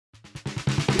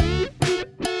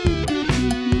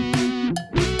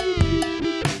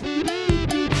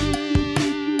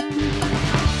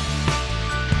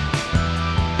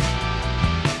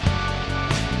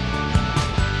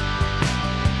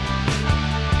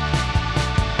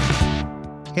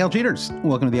Hail cheaters.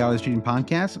 Welcome to the Always Cheating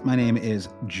Podcast. My name is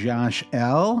Josh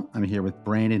L. I'm here with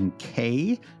Brandon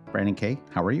K. Brandon K.,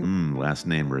 how are you? Last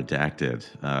name redacted.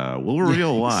 We'll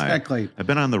reveal why. Exactly. I've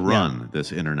been on the run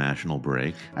this international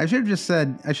break. I should have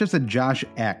said Josh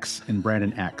X and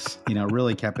Brandon X.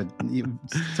 Really kept it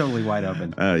totally wide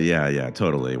open. Yeah,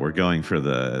 totally. We're going for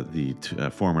the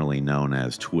formerly known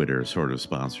as Twitter sort of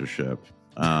sponsorship.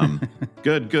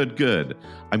 Good.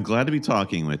 I'm glad to be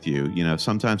talking with you.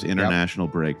 Sometimes international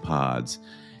break pods,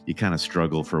 you kind of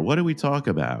struggle for what do we talk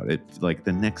about? It's like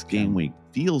the next game week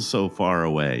feels so far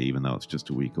away, even though it's just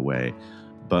a week away.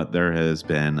 But there has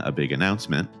been a big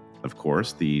announcement. Of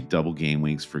course, the double game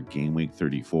weeks for Game Week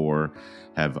 34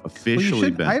 have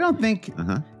officially been. I don't think.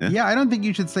 I don't think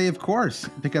you should say of course,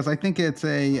 because I think it's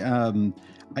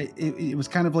it was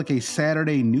kind of like a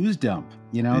Saturday news dump,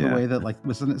 the way that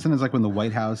sometimes like when the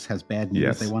White House has bad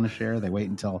news they want to share, they wait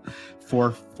until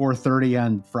 4:30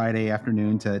 on Friday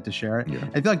afternoon to share it.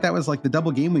 I feel like that was like the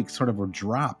double game weeks sort of were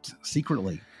dropped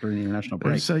secretly during the international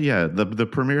break. So the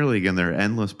Premier League and their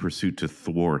endless pursuit to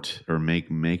thwart or make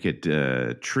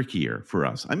it trickier for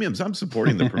us. I mean, I'm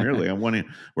supporting the Premier League. I'm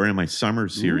wearing my summer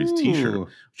series T-shirt,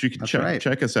 which you can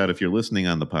check us out if you're listening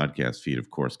on the podcast feed. Of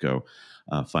course, go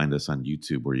find us on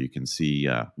YouTube where you can see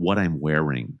what I'm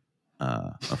wearing.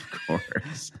 Of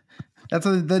course. That's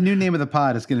the new name of the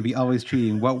pod is going to be Always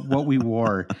Cheating. What we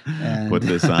wore. And put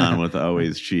this on with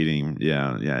Always Cheating.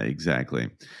 Yeah, exactly.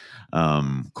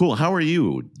 Cool. How are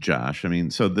you, Josh? I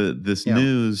mean, so this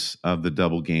news of the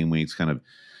double game weeks kind of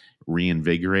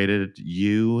reinvigorated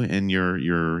you and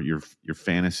your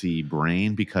fantasy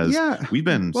brain, because we've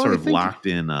been sort of locked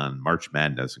in on March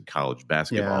Madness and college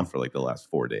basketball for like the last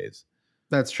 4 days.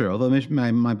 That's true. Although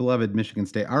our beloved Michigan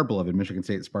State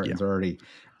Spartans are already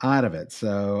out of it.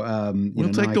 So we'll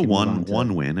take the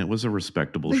one win. It was a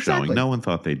respectable showing. No one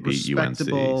thought they'd beat UNC.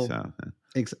 So.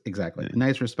 Exactly. Yeah.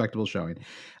 Nice, respectable showing.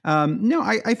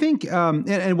 I think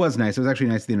it was nice. It was actually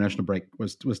nice. The international break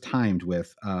was timed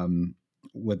with the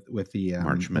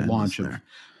launch of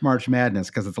March Madness,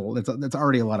 because it's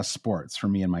already a lot of sports for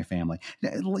me and my family.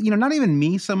 Not even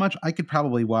me so much. I could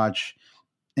probably watch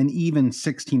an even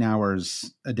 16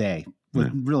 hours a day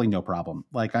with really no problem.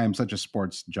 Like, I am such a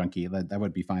sports junkie that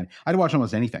would be fine. I'd watch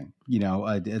almost anything,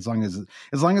 as long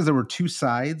as there were two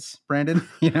sides, Brandon,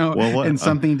 and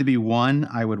something to be won,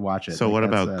 I would watch it. So what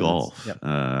about golf?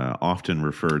 Often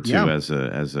referred to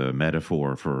as a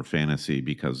metaphor for fantasy,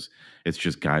 because it's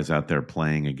just guys out there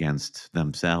playing against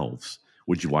themselves.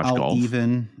 Would you watch golf?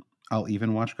 I'll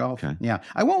even watch golf. Okay. Yeah.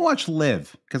 I won't watch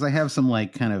Live because I have some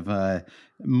like kind of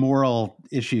moral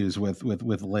issues with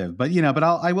Live. But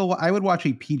I would watch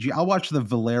a PG. I'll watch the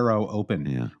Valero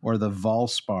Open or the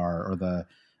Valspar or the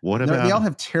they all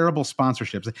have terrible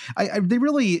sponsorships. They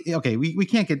really we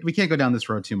can't go down this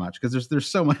road too much because there's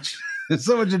so much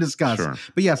to discuss. Sure.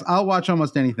 But yes, I'll watch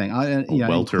almost anything.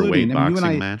 Welterweight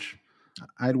boxing match.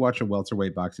 I'd watch a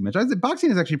welterweight boxing match. Boxing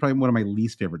is actually probably one of my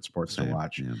least favorite sports to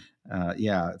watch.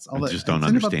 It's all I just don't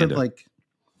understand it.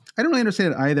 I don't really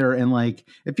understand it either. And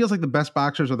it feels like the best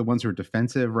boxers are the ones who are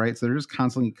defensive, right? So they're just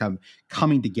constantly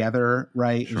coming together,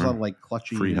 right? Sure. There's a lot of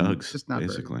clutching, free hugs, just not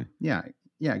basically. Yeah,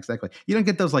 exactly. You don't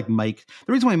get those Mike.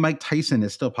 The reason why Mike Tyson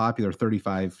is still popular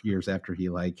 35 years after he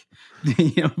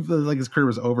his career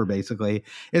was over, basically,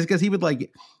 is because he would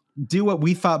do what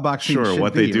we thought boxing should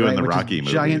what be, they do right? in the Which Rocky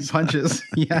movies. Giant punches.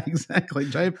 Yeah, exactly.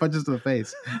 Giant punches to the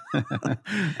face.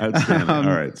 Outstanding. All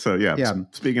right. So,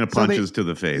 speaking of punches to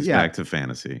the face, back to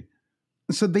fantasy.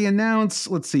 So they announced,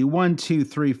 let's see, 1, 2,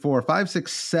 3, 4, 5,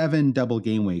 6, 7 double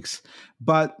game weeks.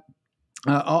 But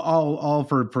all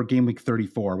for Game Week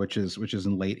 34, which is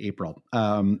in late April.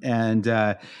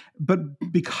 But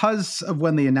because of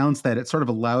when they announced that, it sort of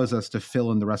allows us to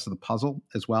fill in the rest of the puzzle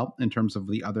as well in terms of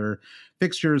the other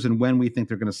fixtures and when we think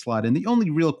they're going to slot in. The only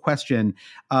real question,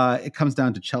 it comes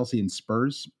down to Chelsea and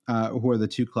Spurs, who are the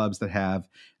two clubs that have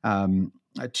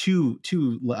two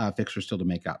fixtures still to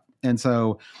make up. And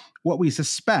so what we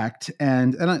suspect,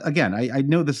 and again, I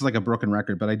know this is like a broken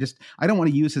record, but I don't want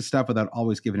to use his stuff without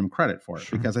always giving him credit for it,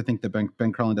 because I think that Ben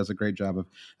Crellin does a great job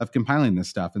of compiling this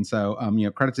stuff. And so,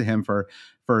 credit to him for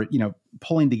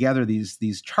pulling together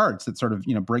these charts that sort of,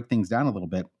 break things down a little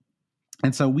bit.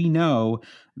 And so we know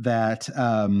that,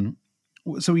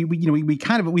 so we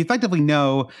effectively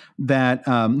know that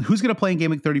who's going to play in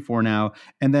Game Week 34 now,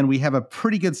 and then we have a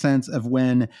pretty good sense of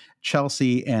when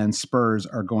Chelsea and Spurs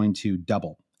are going to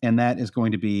double, and that is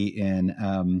going to be in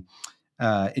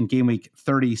Game Week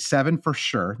 37 for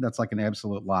sure. That's like an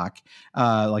absolute lock,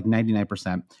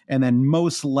 99%, and then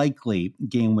most likely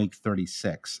Game Week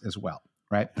 36 as well,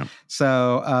 right? Yep.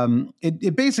 So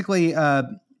it basically.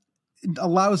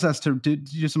 allows us to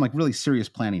do some like really serious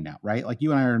planning now, right? Like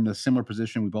you and I are in a similar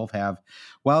position. We both have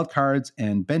wild cards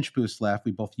and bench boosts left.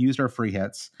 We both used our free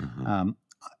hits.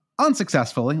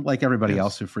 Unsuccessfully, like everybody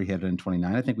else who free hit in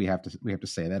 29. I think we have to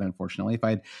say that, unfortunately. If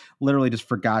I'd literally just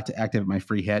forgot to activate my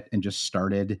free hit and just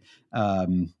started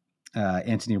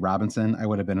Anthony Robinson, I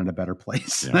would have been in a better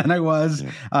place than I was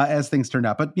as things turned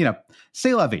out. But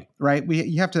c'est la vie, right?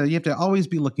 You have to always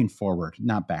be looking forward,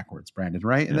 not backwards, Brandon,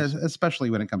 right? Yes. And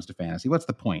especially when it comes to fantasy. What's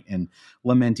the point in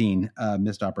lamenting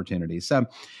missed opportunities? So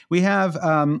we have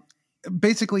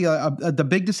basically the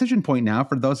big decision point now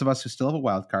for those of us who still have a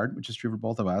wild card, which is true for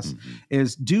both of us,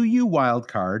 is do you wild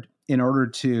card in order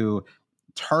to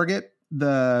target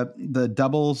the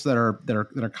doubles that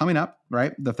are coming up,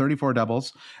 right? The 34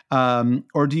 doubles,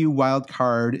 or do you wild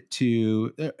card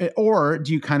or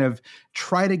do you kind of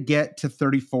try to get to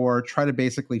 34, try to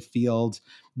basically field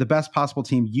the best possible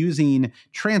team using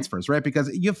transfers, right?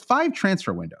 Because you have 5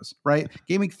 transfer windows, right?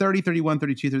 Game week 30, 31,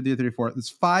 32, 33, 34. There's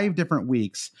 5 different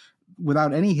weeks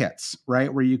without any hits,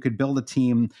 right? Where you could build a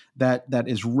team that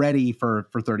is ready for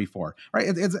 34, right?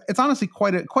 It's honestly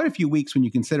quite a few weeks when you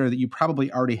consider that you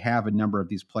probably already have a number of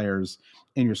these players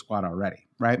in your squad already,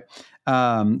 right?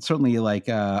 Certainly like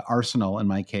Arsenal in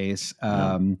my case.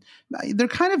 They're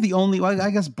kind of the only, well, I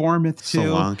guess Bournemouth too.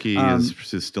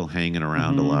 Solanke is still hanging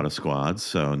around a lot of squads.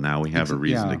 So now we have a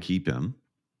reason to keep him.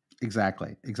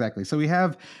 Exactly. So we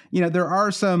have, there are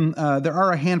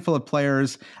a handful of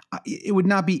players. It would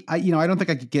not be, I don't think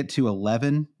I could get to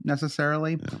 11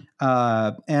 necessarily.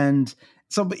 And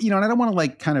so, but, and I don't want to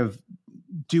like kind of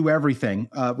do everything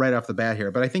right off the bat here,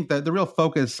 but I think that the real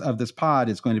focus of this pod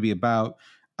is going to be about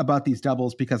these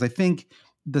doubles, because I think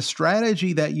the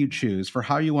strategy that you choose for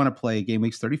how you want to play game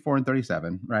weeks 34 and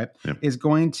 37, right, is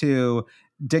going to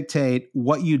dictate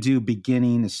what you do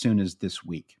beginning as soon as this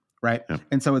week. Right. Yep.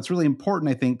 And so it's really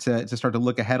important, I think, to start to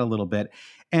look ahead a little bit.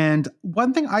 And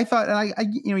one thing I thought, and I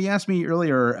you asked me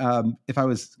earlier if I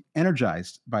was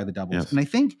energized by the doubles, and I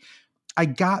think I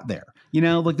got there.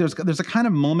 Like there's a kind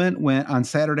of moment when on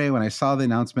Saturday when I saw the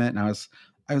announcement, and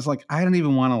I was like, I don't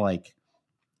even want to like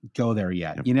go there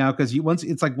yet, because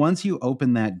once you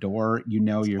open that door,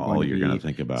 you're all you're going to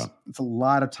think about. It's a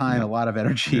lot of time, a lot of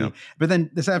energy. But then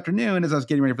this afternoon, as I was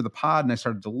getting ready for the pod, and I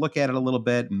started to look at it a little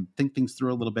bit and think things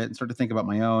through a little bit, and start to think about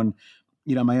my own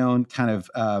kind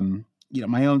of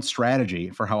my own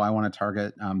strategy for how I want to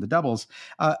target the doubles.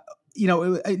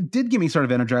 It did get me sort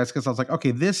of energized, because I was like, okay,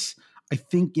 this. I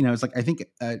think it's like I think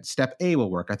step A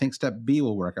will work. I think step B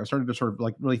will work. I started to sort of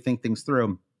like really think things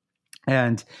through.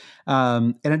 And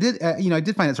I did, I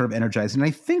did find it sort of energizing. And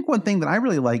I think one thing that I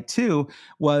really liked too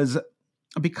was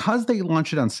because they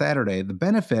launched it on Saturday, the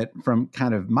benefit from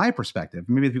kind of my perspective,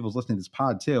 maybe the people's listening to this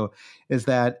pod too, is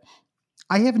that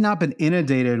I have not been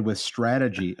inundated with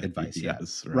strategy advice yet,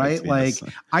 right? Like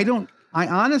I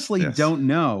honestly don't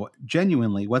know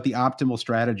genuinely what the optimal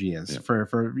strategy is for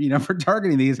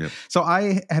targeting these. So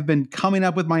I have been coming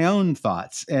up with my own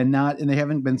thoughts and they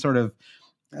haven't been sort of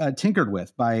tinkered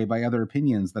with by other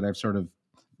opinions that I've sort of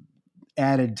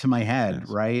added to my head,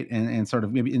 right? And sort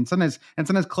of maybe and sometimes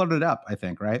cluttered it up, I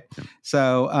think, right?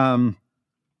 So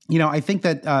I think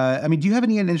that do you have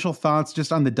any initial thoughts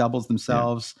just on the doubles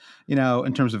themselves,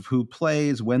 in terms of who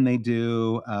plays, when they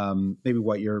do, maybe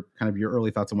what your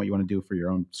early thoughts on what you want to do for your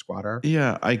own squad are?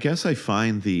 Yeah, I guess I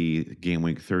find the game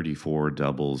week 34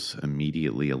 doubles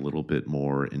immediately a little bit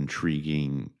more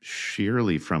intriguing,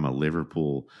 sheerly from a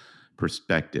Liverpool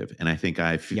perspective. And I think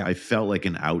I felt like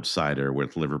an outsider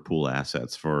with Liverpool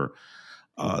assets for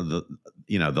the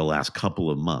last couple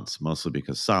of months, mostly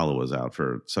because Salah was out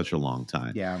for such a long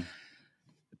time. Yeah.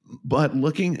 But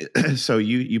so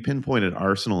you pinpointed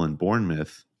Arsenal and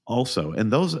Bournemouth also,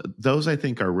 and those I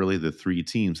think are really the 3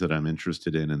 teams that I'm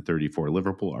interested in 34: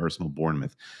 Liverpool, Arsenal,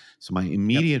 Bournemouth. So my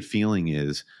immediate feeling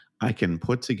is I can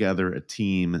put together a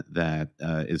team that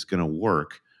is going to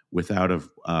work without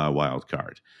a wild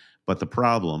card. But the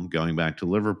problem, going back to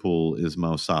Liverpool, is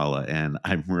Mo Salah, and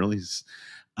I'm really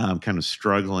kind of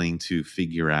struggling to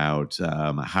figure out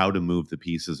how to move the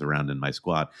pieces around in my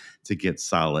squad to get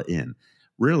Salah in.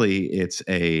 Really,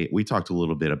 we talked a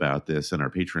little bit about this in our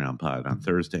Patreon pod on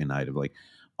Thursday night of like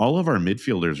all of our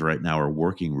midfielders right now are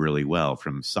working really well,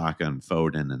 from Saka and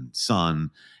Foden and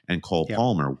Son and Cole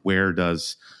Palmer. Where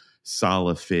does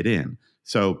Salah fit in?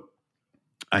 So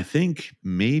I think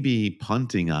maybe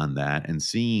punting on that and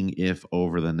seeing if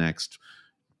over the next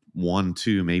 1,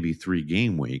 2, maybe 3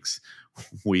 game weeks,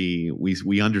 we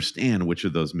understand which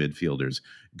of those midfielders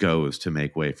goes to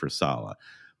make way for Salah.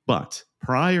 But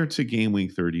prior to game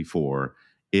week 34,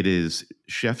 it is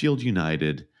Sheffield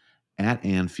United at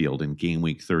Anfield in game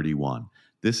week 31.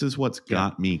 this is what's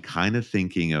got me kind of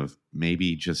thinking of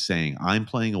maybe just saying I'm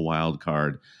playing a wild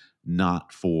card,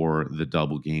 not for the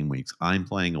double game weeks. I'm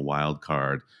playing a wild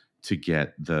card to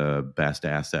get the best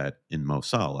asset in Mo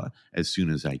Salah as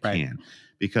soon as I can.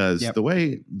 Because the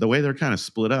way they're kind of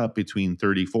split up between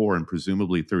 34 and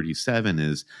presumably 37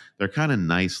 is they're kind of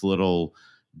nice little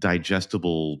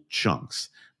digestible chunks.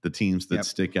 The teams that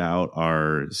stick out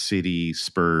are City,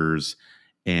 Spurs,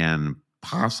 and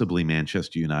possibly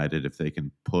Manchester United if they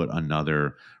can put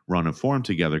another run of form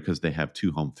together, because they have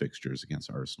 2 home fixtures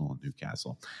against Arsenal and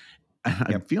Newcastle.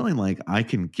 I'm feeling like I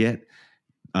can get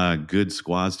good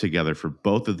squads together for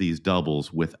both of these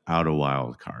doubles without a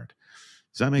wild card.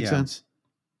 Does that make sense?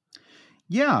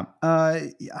 Yeah.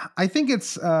 I think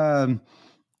it's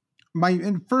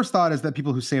my first thought is that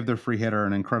people who save their free hit are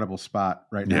in an incredible spot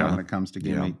right now when it comes to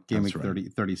game week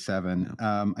 37.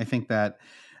 I think that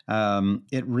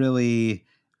it really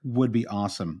would be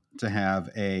awesome to have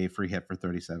a free hit for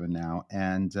 37 now.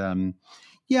 And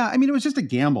I mean, it was just a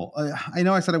gamble. I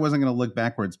know I said I wasn't going to look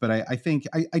backwards, but I think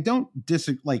I don't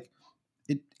disagree. Like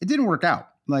it didn't work out.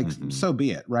 Like, so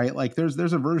be it, right? Like there's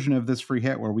a version of this free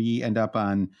hit where we end up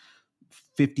on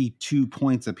 52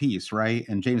 points apiece, right?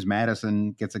 And James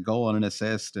Maddison gets a goal and an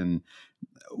assist and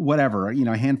whatever,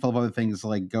 a handful of other things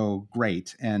like go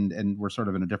great. And we're sort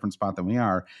of in a different spot than we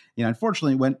are.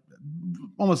 Unfortunately it went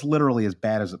almost literally as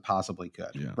bad as it possibly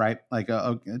could, right? Like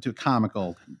to a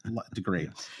comical degree.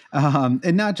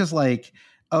 And not just like,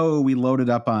 oh, we loaded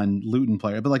up on Luton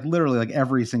player, but like literally like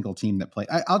every single team that played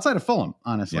outside of Fulham,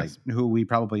 honestly, who we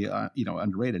probably,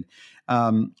 underrated.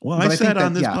 Well, I said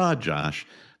on this pod, Josh,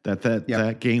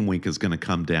 that game week is going to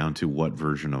come down to what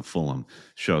version of Fulham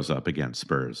shows up against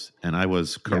Spurs. And I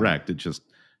was correct. It just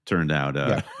turned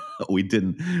out we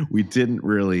didn't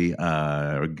really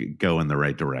go in the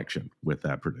right direction with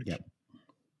that prediction.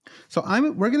 So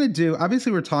we're going to do,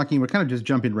 obviously we're kind of just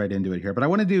jumping right into it here, but I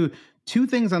want to do 2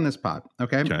 things on this pod.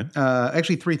 Okay.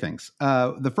 Actually 3 things.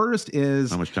 The first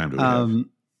is, how much time do we have?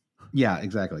 Yeah,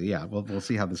 exactly. Yeah. We'll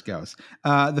see how this goes.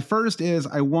 The first is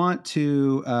I want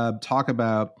to talk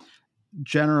about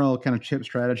general kind of chip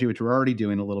strategy, which we're already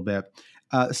doing a little bit.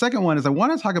 The second one is I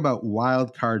want to talk about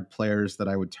wild card players that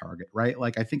I would target, right?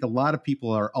 Like I think a lot of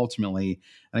people are ultimately,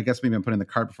 and I guess maybe I'm putting the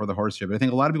cart before the horse here, but I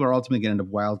think a lot of people are ultimately getting into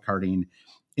wild carding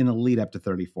in the lead up to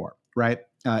 34, right?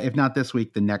 If not this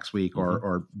week, the next week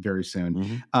or very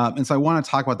soon. And so I want to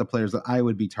talk about the players that I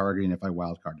would be targeting if I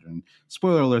wildcarded. And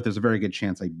spoiler alert, there's a very good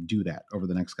chance I do that over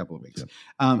the next couple of weeks. So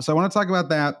I want to talk about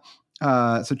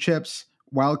that. So chips,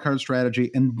 wildcard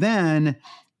strategy, and then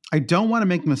I don't want to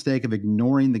make the mistake of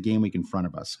ignoring the game week in front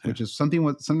of us, which is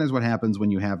sometimes what happens when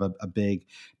you have a big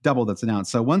double that's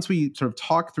announced. So once we sort of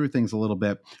talk through things a little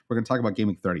bit, we're going to talk about game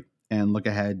week 30. And look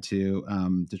ahead to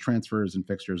transfers and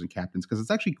fixtures and captains, because it's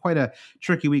actually quite a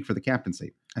tricky week for the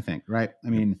captaincy, I think, right? I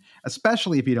mean,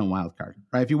 especially if you don't wildcard,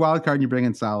 right? If you wildcard and you bring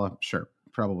in Salah, sure,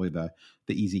 probably the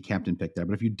easy captain pick there.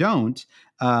 But if you don't,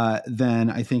 then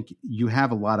I think you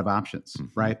have a lot of options,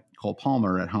 right? Cole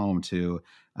Palmer at home to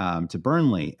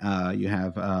Burnley. You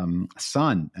have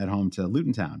Son at home to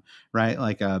Luton Town, right?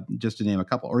 Like just to name a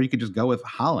couple. Or you could just go with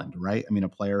Holland, right? I mean, a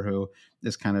player who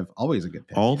is kind of always a good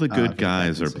pick. All the good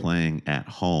guys are playing at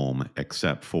home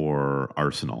except for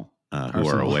Arsenal. Who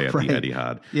are away at the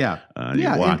Etihad.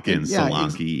 Watkins,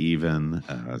 Solanke even.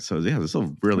 So this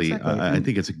will really, I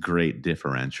think it's a great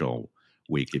differential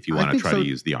week if you want to try to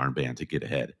use the armband to get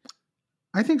ahead.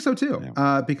 I think so too,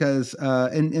 because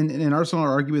and Arsenal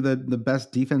are arguably the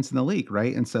best defense in the league,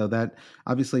 right? And so that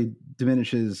obviously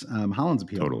diminishes Holland's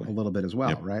appeal a little bit as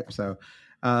well, right? So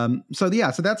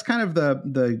that's kind of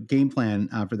the game plan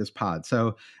for this pod.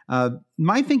 So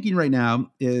my thinking right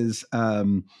now is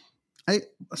I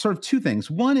sort of 2 things.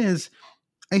 One is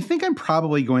I think I'm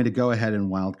probably going to go ahead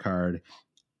and wildcard.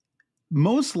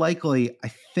 Most likely,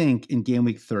 I think, in game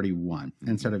week 31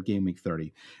 instead of game week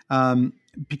 30.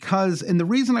 Because, and the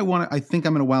reason I think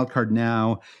I'm going to wild card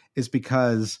now is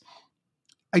because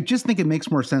I just think it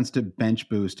makes more sense to bench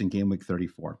boost in game week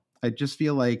 34. I just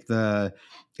feel like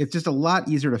it's just a lot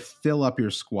easier to fill up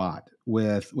your squad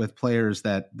with players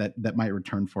that might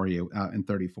return for you in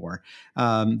 34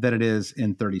 than it is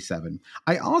in 37.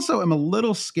 I also am a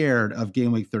little scared of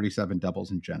game week 37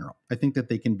 doubles in general. I think that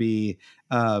they can be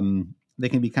kind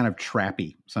of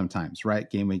trappy sometimes, right?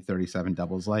 Game week 37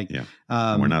 doubles, like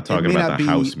we're not talking about the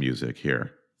house music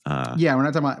here. We're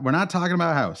not talking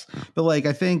about house, but like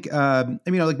I think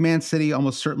like Man City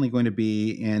almost certainly going to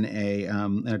be in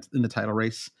the title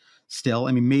race still.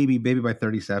 I mean, maybe by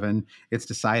 37 it's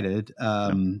decided,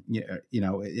 in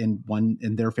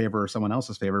their favor or someone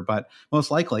else's favor, but most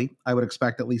likely I would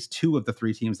expect at least two of the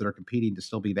three teams that are competing to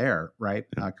still be there, right?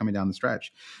 Coming down the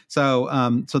stretch. So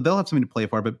they'll have something to play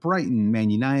for, but Brighton, Man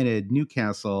United,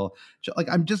 Newcastle, like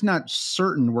I'm just not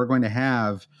certain we're going to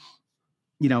have,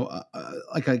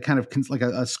 like a kind of like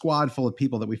a squad full of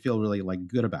people that we feel really like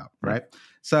good about, right?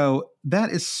 So that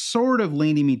is sort of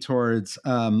leaning me towards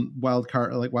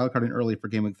wildcarding early for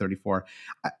Game Week 34.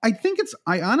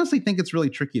 I honestly think it's really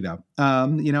tricky though,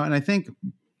 and I think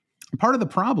part of the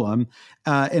problem,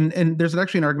 and there's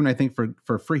actually an argument I think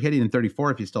for free hitting in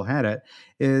 34 if you still had it,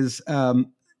 is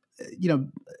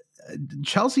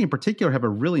Chelsea in particular have a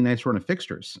really nice run of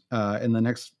fixtures in the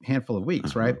next handful of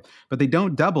weeks, right? But they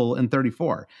don't double in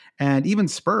 34. And even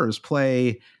Spurs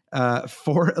play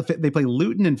they play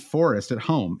Luton and Forest at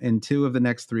home in 2 of the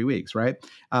next 3 weeks, right?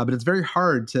 But it's very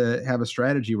hard to have a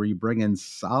strategy where you bring in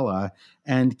Salah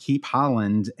and keep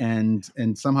Haaland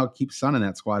and somehow keep Son in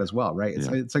that squad as well, right?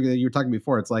 It's like you were talking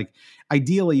before. It's like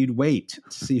ideally you'd wait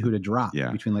to see who to drop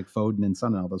between like Foden and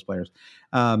Son and all those players.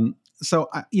 So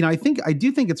I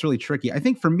do think it's really tricky. I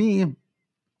think for me,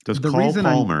 does Cole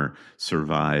Palmer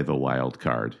survive a wild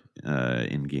card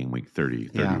in Game Week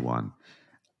 31?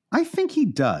 I think he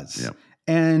does. Yep.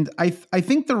 And I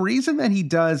think the reason that he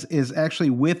does is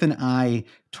actually with an eye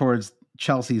towards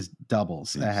Chelsea's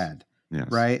doubles ahead. Yes.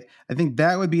 Right. I think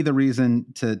that would be the reason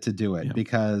to do it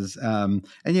because, and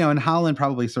Haaland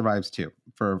probably survives too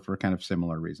for kind of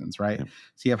similar reasons. Right. Yep.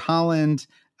 So you have Haaland,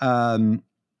 you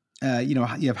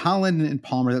have Haaland and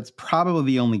Palmer. That's probably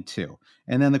the only 2.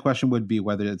 And then the question would be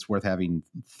whether it's worth having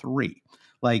 3.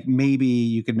 Like maybe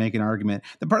you could make an argument.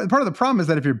 Part of the problem is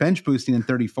that if you're bench boosting in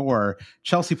 34,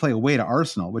 Chelsea play away to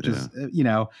Arsenal, which is,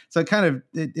 so it kind of,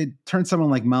 it turns someone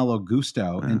like Malo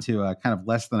Gusto into a kind of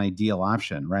less than ideal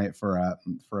option, right? For a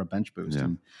bench boost.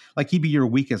 And like he'd be your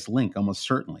weakest link almost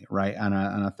certainly, right? On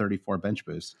a 34 bench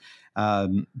boost.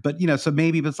 But so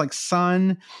maybe if it's like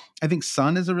Son, I think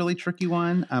Son is a really tricky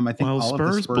one. I think all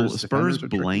Spurs of the Spurs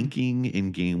blanking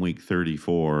in Game Week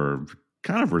 34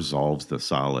 kind of resolves the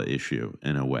Salah issue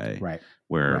in a way, right?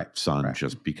 Where Son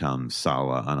just becomes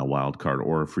Salah on a wild card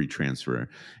or a free transfer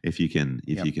if you can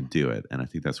do it, and I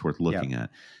think that's worth looking at.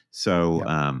 So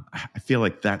I feel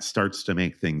like that starts to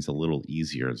make things a little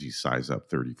easier as you size up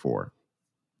 34.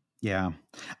 Yeah,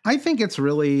 I think it's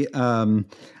really.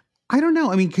 I don't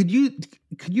know. I mean, could you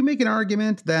make an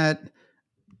argument that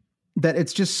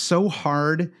it's just so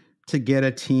hard to get a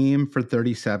team for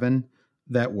 37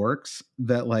 that works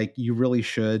that like you really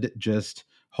should just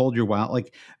hold your wild.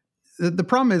 Like the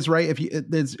problem is, right, if you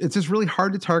it's just really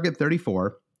hard to target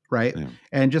 34, right? Yeah.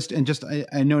 And just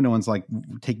I know no one's like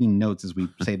taking notes as we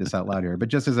say this out loud here, but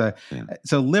just as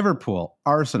so Liverpool,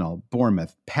 Arsenal,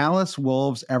 Bournemouth, Palace,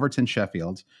 Wolves, Everton,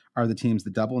 Sheffield are the teams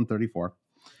that double in 34.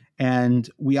 And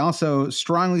we also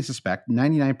strongly suspect,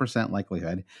 99%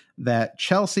 likelihood, that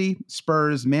Chelsea,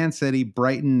 Spurs, Man City,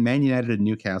 Brighton, Man United, and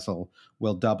Newcastle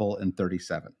will double in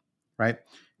 37, right?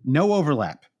 No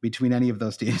overlap between any of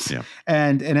those teams. Yeah.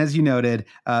 And as you noted,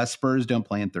 Spurs don't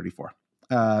play in 34.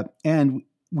 And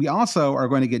we also are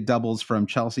going to get doubles from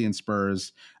Chelsea and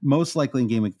Spurs, most likely in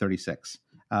Game Week 36,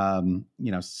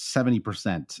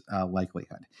 70%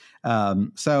 likelihood.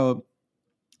 So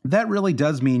that really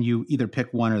does mean you either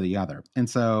pick one or the other. And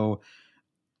so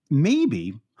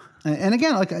maybe, and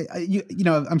again, like,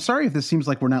 I'm sorry if this seems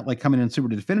like we're not like coming in super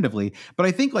definitively, but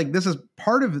I think like this is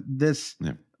part of this,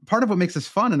 part of what makes this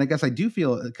fun. And I guess I do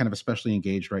feel kind of especially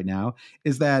engaged right now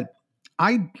is that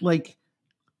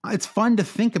it's fun to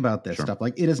think about this stuff.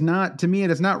 Like it is not, to me,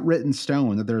 it is not written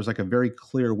stone that there's like a very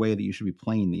clear way that you should be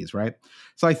playing these. Right.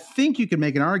 So I think you could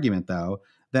make an argument though,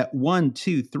 that 1,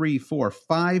 2, 3, 4,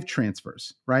 5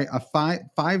 transfers, right?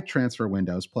 Five transfer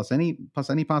windows plus any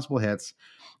possible hits,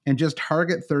 and just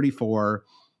target 34,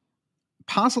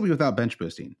 possibly without bench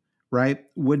boosting, right?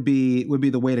 Would be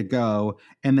the way to go,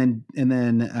 and then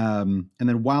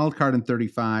wild card in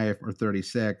 35 or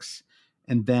 36,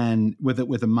 and then with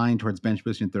a mind towards bench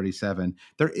boosting in 37.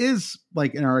 There is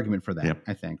like an argument for that,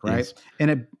 I think, right? Yes.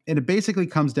 And it basically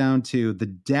comes down to the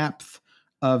depth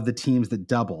of the teams that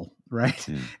double. Right.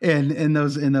 In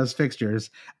those fixtures.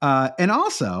 And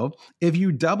also if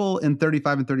you double in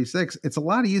 35 and 36, it's a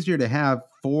lot easier to have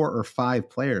 4 or 5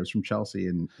 players from Chelsea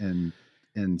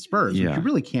and Spurs, which you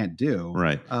really can't do.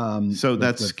 Right. So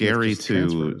that's scary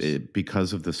too,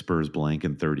 because of the Spurs blank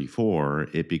in 34,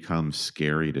 it becomes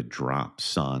scary to drop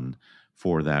Son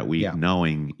for that week,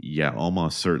 knowing,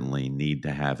 almost certainly need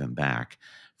to have him back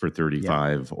for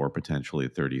 35 or potentially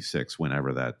 36,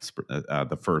 whenever that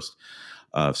the first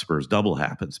Spurs double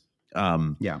happens.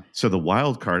 Yeah. So the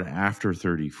wild card after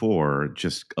 34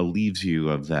 just relieves you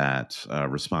of that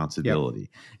Yep. responsibility,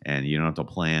 and you don't have to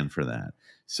plan for that.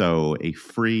 So a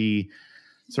free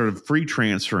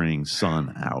transferring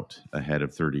Sun out ahead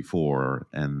of 34,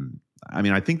 and I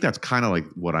mean I think that's kind of like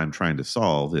what I'm trying to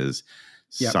solve is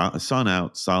Yep. Sun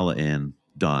out, Salah in,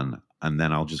 done. And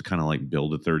then I'll just kind of like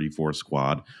build a 34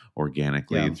 squad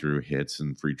organically through hits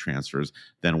and free transfers.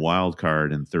 Then wild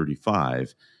card in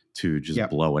 35 to just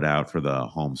blow it out for the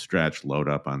home stretch, load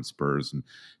up on Spurs and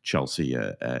Chelsea,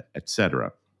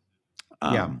 etc.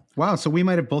 Wow. So we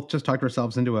might have both just talked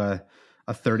ourselves into a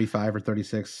 35 or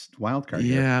 36 wild card.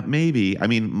 Yeah, maybe. I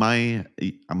mean, my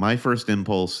first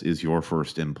impulse is your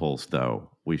first impulse,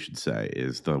 though, we should say,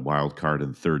 is the wild card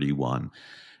in 31.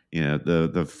 You know,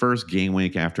 the first game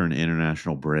week after an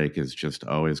international break is just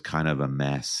always kind of a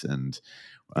mess, and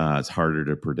it's harder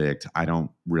to predict. I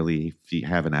don't really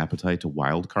have an appetite to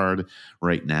wild card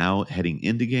right now heading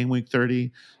into game week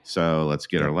 30. So let's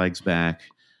get our legs back,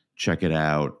 check it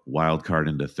out, wild card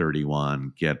into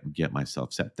 31, get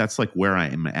myself set. That's like where I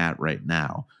am at right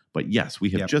now. But yes, we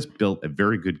have just built a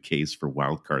very good case for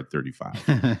wild card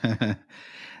 35.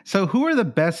 So who are the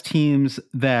best teams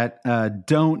that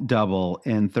don't double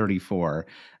in 34?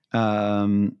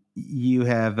 You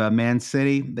have Man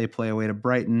City. They play away to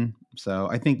Brighton. So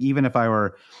I think even if I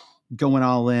were going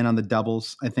all in on the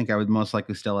doubles, I think I would most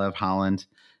likely still have Holland.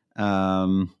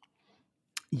 Manchester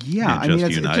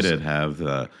United have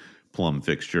the plum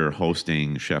fixture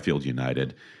hosting Sheffield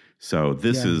United. So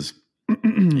this is,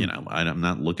 I'm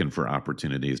not looking for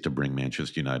opportunities to bring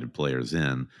Manchester United players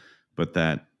in, but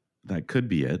that could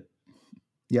be it.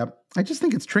 Yep. I just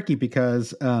think it's tricky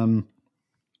because, that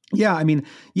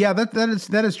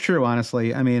is true.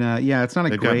 Honestly, I mean, it's not a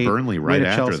They've great. Got Burnley right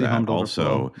after Chelsea, that,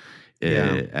 also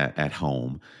at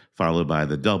home, followed by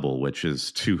the double, which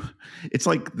is it's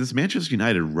like this Manchester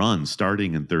United run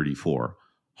starting in 34.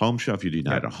 Home Sheffield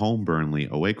United, home Burnley,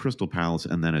 away Crystal Palace,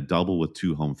 and then a double with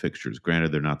 2 home fixtures.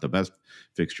 Granted, they're not the best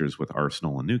fixtures with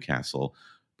Arsenal and Newcastle,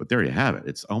 but there you have it.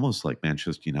 It's almost like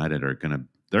Manchester United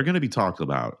they're going to be talked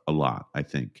about a lot, I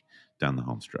think, down the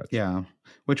home stretch. Yeah,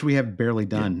 which we have barely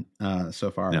done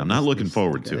so far. Yeah, I'm not looking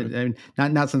forward to it. I mean,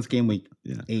 not since game week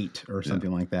 8 or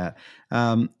something like that.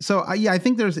 I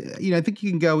think there's, I think you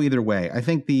can go either way. I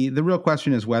think the real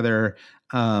question is whether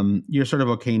you're sort of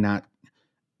okay not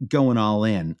going all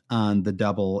in on the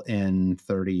double in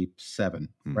 37,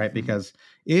 right? Because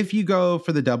if you go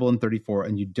for the double in 34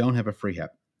 and you don't have a free hit,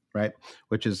 right,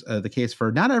 which is the case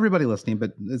for not everybody listening,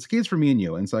 but it's the case for me and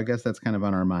you, and so I guess that's kind of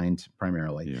on our mind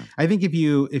primarily. I think if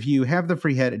you have the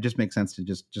free hit, it just makes sense to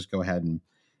just go ahead and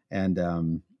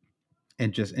I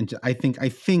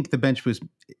think the bench boost.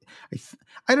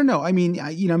 I don't know. I mean,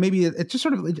 maybe it just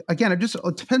sort of, again, it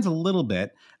depends a little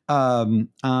bit on.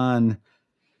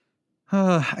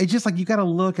 I just like, you got to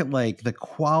look at like the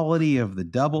quality of the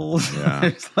doubles.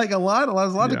 There's like a lot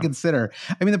to consider.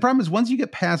 I mean, the problem is once you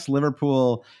get past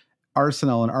Liverpool,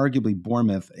 Arsenal, and arguably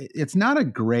Bournemouth, it's not a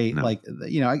great I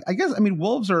guess. I mean,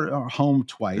 Wolves are home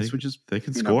twice, which is they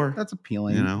can score. That's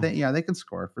appealing. They can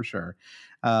score for sure.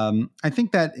 I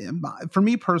think that for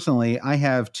me personally, I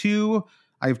have two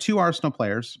Arsenal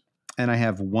players and I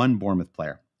have 1 Bournemouth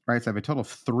player. Right, so I have a total of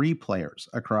 3 players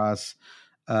across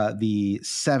the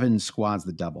 7 squads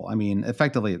that double. I mean,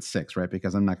 effectively it's 6, right?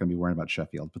 Because I'm not going to be worrying about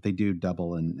Sheffield, but they do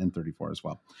double in 34 as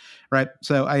well, right?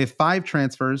 So I have 5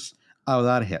 transfers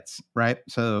without hits, right?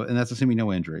 So, and that's assuming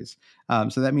no injuries.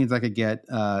 So that means I could get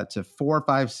to 4,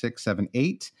 5, 6, 7,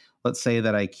 8. Let's say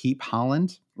that I keep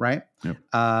Holland, right? Yep.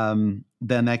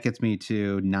 Then that gets me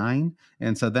to 9.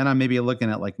 And so then I'm maybe looking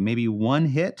at like maybe 1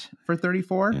 hit for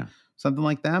 34. Yeah. Something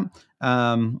like that.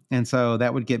 And so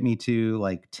that would get me to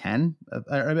like 10,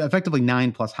 effectively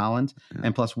 9 plus Holland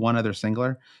and plus 1 other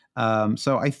singler.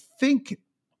 So I think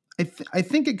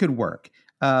it could work.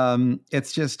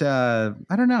 It's just, I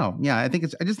don't know. Yeah, I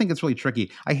just think it's really tricky.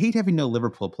 I hate having no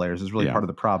Liverpool players is really part of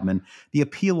the problem. And the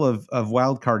appeal of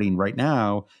wildcarding right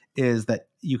now is that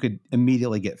you could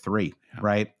immediately get 3,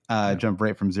 right? Jump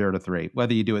right from 0 to 3,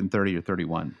 whether you do it in 30 or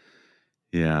 31.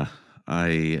 Yeah. I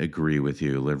agree with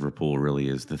you. Liverpool really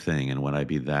is the thing. And would I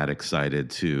be that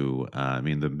excited to,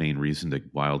 the main reason to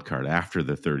wildcard after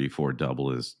the 34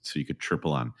 double is so you could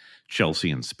triple on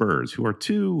Chelsea and Spurs, who are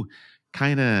 2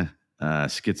 kind of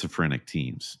schizophrenic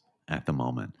teams at the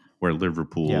moment, where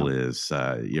Liverpool is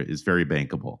very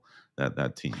bankable.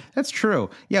 that team. That's true.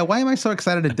 Yeah. Why am I so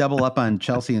excited to double up on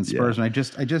Chelsea and Spurs? Yeah. And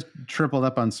I just tripled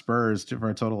up on Spurs for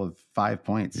a total of 5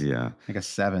 points. Yeah. I guess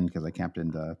 7 because I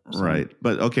captained. Right.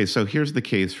 But okay, so here's the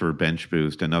case for bench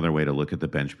boost. Another way to look at the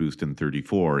bench boost in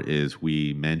 34 is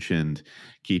we mentioned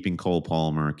keeping Cole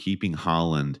Palmer, keeping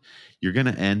Haaland. You're going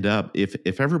to end up,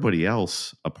 if everybody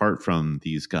else, apart from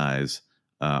these guys,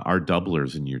 are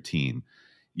doublers in your team,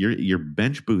 you're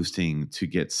bench boosting to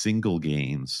get single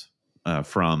games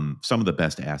from some of the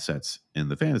best assets in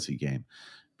the fantasy game,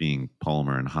 being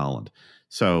Palmer and Haaland.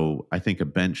 So I think a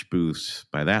bench boost,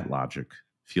 by that logic,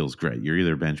 feels great. You're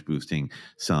either bench boosting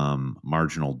some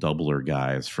marginal doubler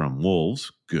guys from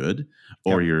Wolves, good,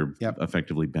 or you're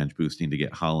effectively bench boosting to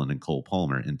get Haaland and Cole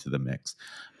Palmer into the mix,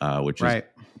 which is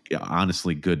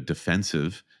honestly good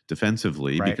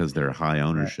defensively because they're high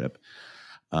ownership.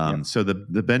 So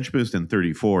the bench boost in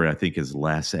 34, I think, is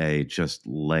less just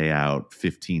lay out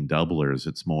 15 doublers.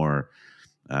 It's more,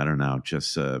 I don't know,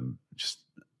 just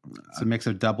it's a mix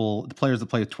of double the players that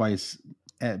play twice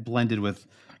blended with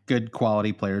good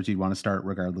quality players you'd want to start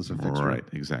regardless of fixture. Right.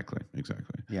 Exactly.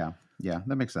 Yeah.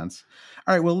 That makes sense.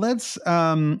 All right. Well, let's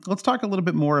talk a little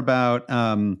bit more about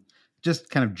just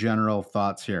kind of general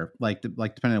thoughts here, like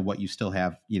depending on what you still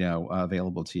have,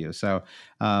 available to you. So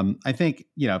I think,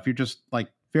 if you're just like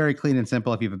very clean and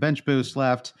simple, if you have a bench boost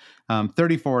left,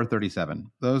 34 or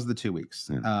 37, those are the 2 weeks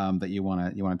that you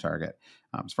want to target.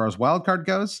 As far as wildcard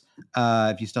goes,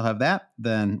 if you still have that,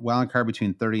 then wildcard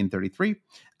between 30 and 33,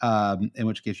 in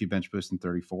which case you bench boost in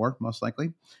 34, most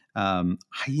likely.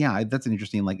 That's an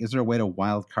interesting, is there a way to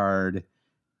wildcard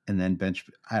and then bench?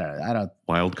 I don't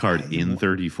wildcard in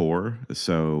 34.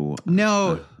 So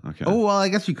no. Okay. Oh, well, I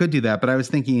guess you could do that, but I was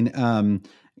thinking,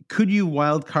 could you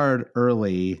wildcard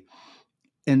early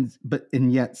and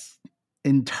yet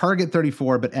in target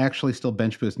 34, but actually still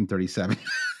bench boost in 37?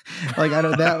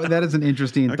 That is an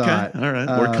interesting thought. All right.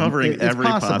 We're covering every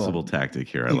possible tactic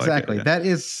here. Exactly. Like it, That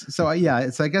is so.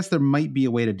 Yeah. So I guess there might be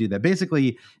a way to do that.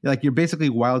 Basically, you're basically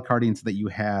wild carding so that you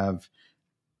have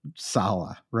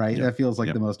Salah, right? That feels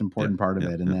like the most important part of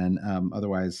it. And then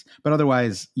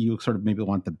otherwise you sort of maybe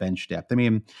want the bench depth. I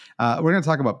mean, we're going to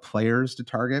talk about players to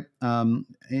target on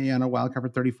a wild cover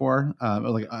 34,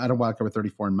 I don't wild cover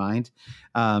 34 in mind.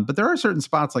 But there are certain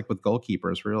spots like with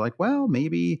goalkeepers where you're like, well,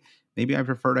 maybe I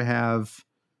prefer to have,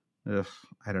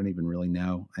 I don't even really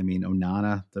know. I mean,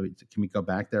 Onana, can we go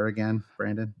back there again,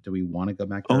 Brandon? Do we want to go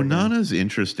back there Onana's again?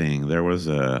 Interesting. There was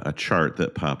a chart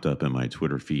that popped up in my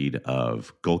Twitter feed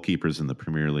of goalkeepers in the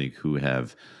Premier League who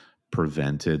have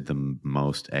prevented the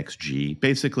most XG.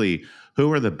 Basically,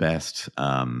 who are the best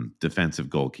defensive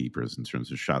goalkeepers in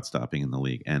terms of shot stopping in the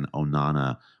league? And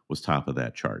Onana was top of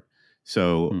that chart.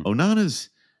 So Onana's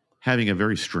having a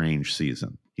very strange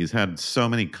season. He's had so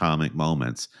many comic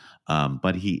moments,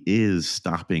 but he is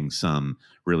stopping some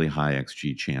really high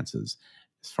XG chances.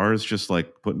 As far as just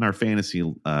like putting our fantasy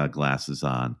glasses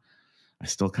on, I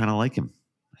still kind of like him.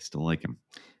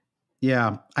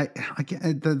 Yeah, I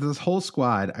this whole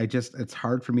squad. It's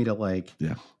hard for me to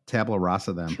tabula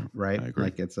rasa them, right? I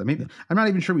agree. Maybe I'm not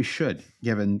even sure we should,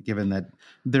 given that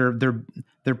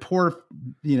their poor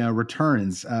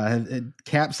returns have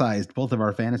capsized both of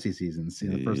our fantasy seasons.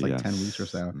 The first 10 weeks or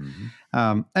so.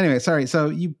 Mm-hmm. Anyway, sorry. So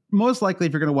you most likely,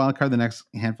 if you're going to wildcard the next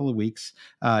handful of weeks,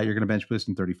 you're going to bench boost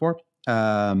in 34.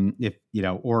 If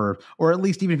or at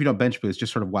least even if you don't bench boost,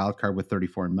 just sort of wildcard with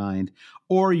 34 in mind,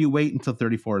 or you wait until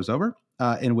 34 is over,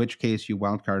 in which case you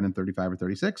wildcard in 35 or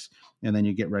 36, and then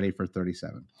you get ready for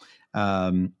 37.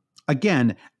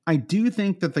 Again, I do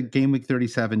think that the game week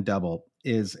 37 double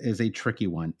is a tricky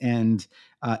one, and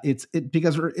it's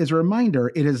because as a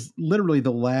reminder, it is literally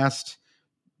the last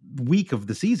week of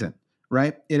the season.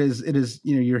 Right. It is,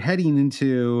 you're heading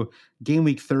into game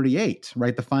week 38,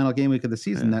 right? The final game week of the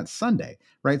season. That's Sunday,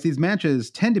 right? So these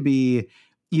matches tend to be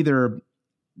either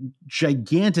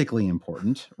gigantically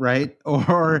important, right?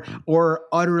 Or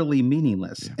utterly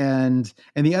meaningless. And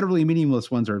the utterly meaningless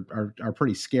ones are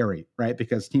pretty scary, right?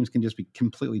 Because teams can just be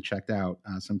completely checked out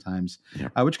sometimes,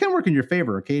 which can work in your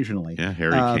favor occasionally. Yeah.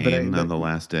 Harry Kane on the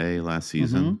last day, last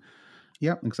season. Mm-hmm.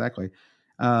 Yep, exactly.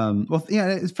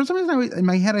 For some reason, in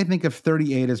my head, I think of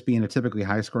 38 as being a typically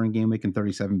high-scoring game week, and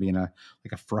 37 being a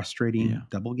frustrating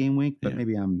double game week. But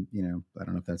maybe I'm, I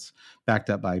don't know if that's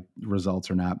backed up by results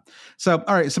or not. So,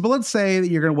 all right. But let's say that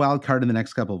you're going to wild card in the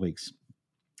next couple of weeks,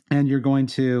 and you're going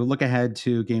to look ahead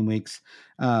to game weeks,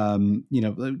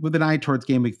 with an eye towards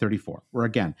game week 34, where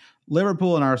again,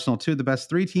 Liverpool and Arsenal, two of the best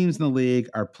 3 teams in the league,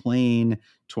 are playing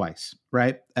twice.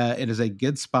 Right. It is a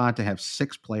good spot to have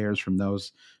 6 players from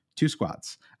those two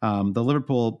squads. The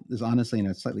Liverpool is honestly in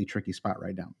a slightly tricky spot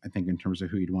right now, I think, in terms of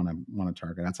who you'd want to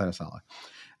target outside of Salah.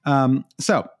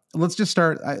 So let's just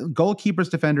start. Goalkeepers,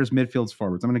 defenders, midfields,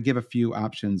 forwards. I'm going to give a few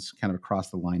options kind of across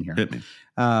the line here. Hit me.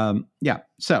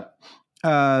 So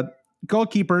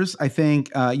goalkeepers, I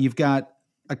think you've got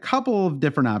a couple of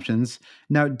different options.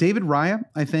 Now, David Raya,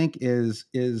 I think, is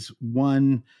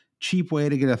one cheap way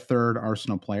to get a third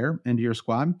Arsenal player into your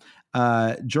squad.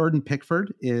 Jordan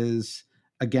Pickford is,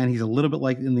 again, he's a little bit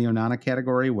like in the Onana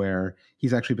category where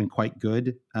he's actually been quite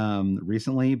good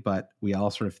recently, but we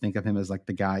all sort of think of him as like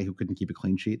the guy who couldn't keep a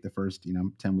clean sheet the first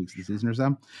 10 weeks of the season or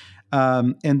so.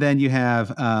 And then you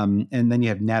have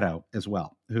Neto as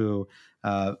well, who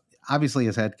obviously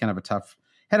has had kind of a tough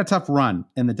run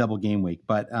in the double game week,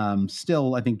 but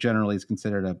still, I think generally is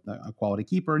considered a quality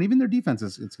keeper, and even their defense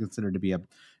it's considered to be a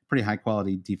pretty high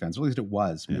quality defense. Or at least it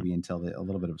was maybe until a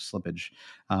little bit of slippage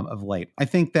of late. I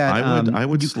think that I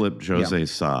would slip Jose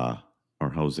Sa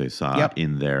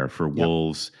in there for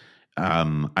Wolves.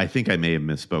 I think I may have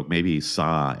misspoke. Maybe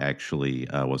Sa actually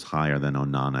was higher than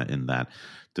Onana in that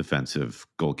defensive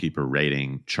goalkeeper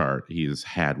rating chart. He's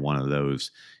had one of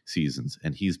those seasons,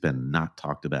 and he's been not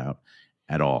talked about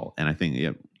at all. And I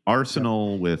think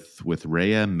Arsenal with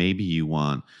Raya, maybe you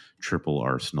want triple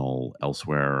Arsenal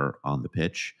elsewhere on the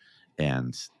pitch,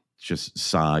 and just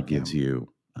Sa gives you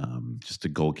just a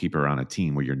goalkeeper on a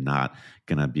team where you're not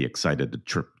going to be excited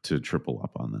to triple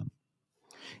up on them.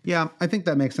 Yeah, I think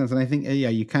that makes sense. And I think,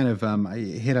 you kind of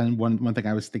hit on one thing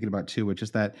I was thinking about too, which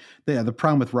is that the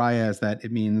problem with Raya is that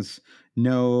it means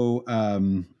no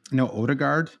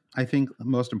Odegaard, I think,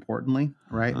 most importantly,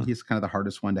 right? Uh-huh. He's kind of the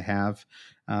hardest one to have.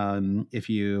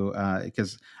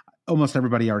 Because almost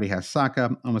everybody already has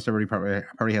Saka. Almost everybody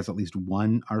probably has at least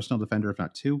one Arsenal defender, if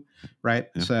not two, right?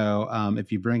 Yeah. So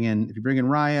if you bring in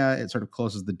Raya, it sort of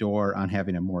closes the door on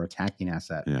having a more attacking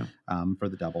asset for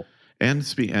the double. And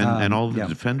all the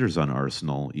defenders on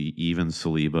Arsenal, even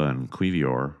Saliba and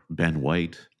Quivior, Ben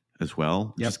White as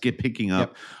well, just picking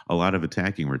up a lot of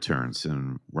attacking returns.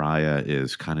 And Raya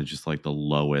is kind of just like the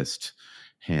lowest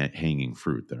hanging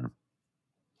fruit there.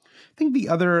 I think the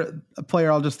other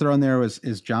player I'll just throw in there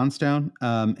is Johnstone.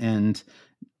 And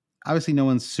obviously no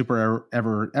one's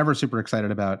ever super excited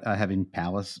about having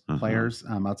Palace players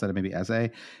outside of maybe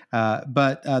Eze.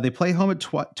 But they play home at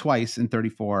twice in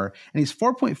 34, and he's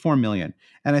 4.4 million.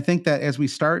 And I think that as we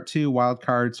start to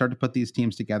wildcard, start to put these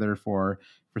teams together for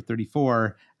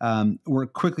 34, we're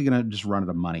quickly going to just run out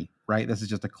of money, right? This is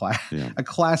just a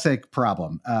classic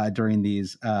problem during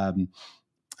these when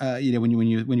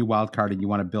you wild card and you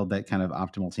want to build that kind of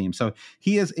optimal team. So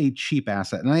he is a cheap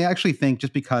asset. And I actually think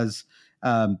just because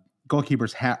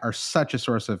goalkeepers are such a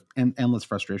source of endless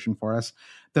frustration for us,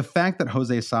 the fact that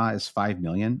Jose Sa is 5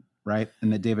 million, right,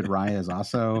 and that David Raya is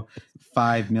also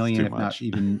 5 million, if not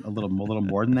even a little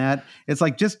more than that, it's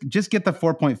like just get the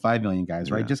 4.5 million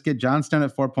guys, right? Just get Johnstone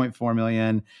at 4.4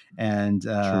 million, and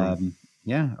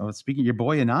speaking, your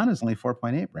boy Anand is only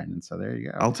 4.8, Brandon. So there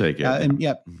you go. I'll take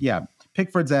it.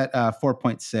 Pickford's at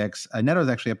 4.6. Neto's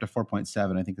actually up to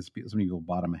 4.7. I think some people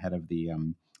bought him ahead of the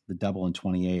double in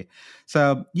 28.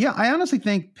 So I honestly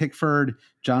think Pickford,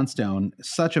 Johnstone,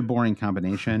 such a boring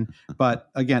combination, but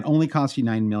again, only cost you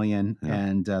 9 million,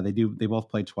 and they both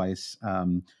play twice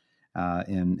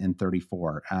in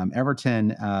 34.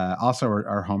 Everton also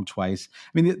are home twice.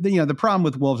 I mean, the problem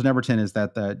with Wolves and Everton is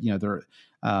that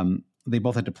they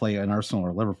both had to play an Arsenal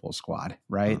or Liverpool squad,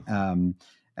 right?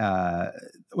 That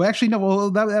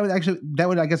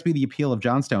would I guess be the appeal of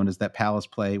Johnstone, is that Palace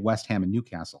play West Ham and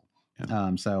Newcastle.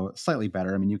 So slightly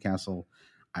better. I mean, Newcastle,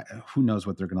 who knows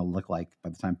what they're going to look like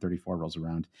by the time 34 rolls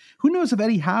around. Who knows if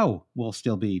Eddie Howe will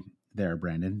still be there,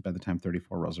 Brandon, by the time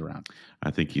 34 rolls around.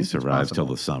 I think he survives till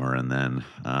the summer, and then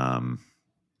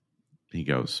he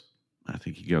goes. I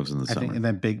think he goes in the summer. And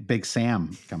then Big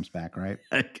Sam comes back, right?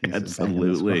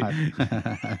 Absolutely.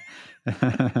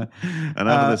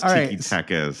 Another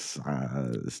tiki-taka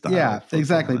style. Yeah,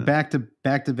 exactly. Back to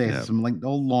basics. Some like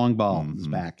old long ball is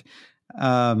back.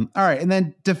 All right, and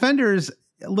then defenders,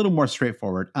 a little more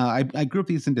straightforward. I group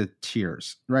these into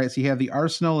tiers, right? So you have the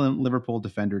Arsenal and Liverpool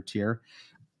defender tier.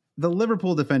 The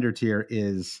Liverpool defender tier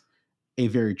is a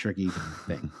very tricky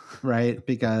thing, right?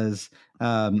 Because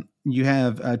you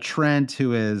have Trent,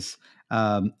 who is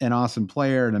an awesome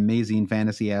player, an amazing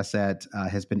fantasy asset,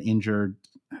 has been injured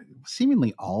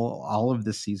seemingly all of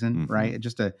this season, right?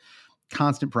 Just a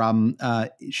constant problem.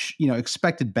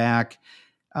 Expected back.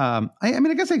 I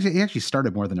guess he actually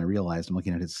started more than I realized. I'm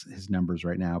looking at his numbers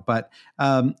right now, but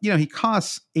he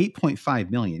costs 8.5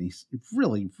 million. He's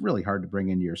really, really hard to bring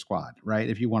into your squad, right?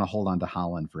 If you want to hold on to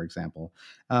Haaland, for example.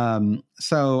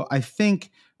 So I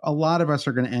think a lot of us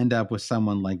are going to end up with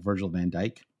someone like Virgil van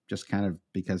Dijk, just kind of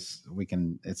because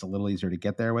it's a little easier to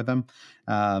get there with him.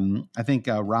 I think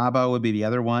Robbo would be the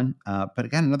other one. But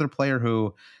again, another player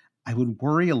who I would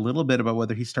worry a little bit about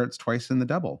whether he starts twice in the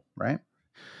double, right?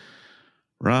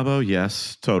 Robbo,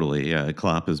 yes, totally. Yeah,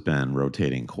 Klopp has been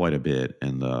rotating quite a bit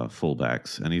in the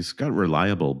fullbacks, and he's got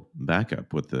reliable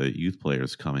backup with the youth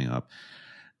players coming up.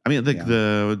 I mean,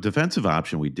 the defensive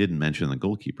option we didn't mention in the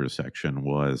goalkeeper section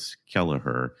was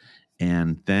Kelleher.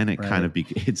 And then it kind of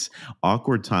it's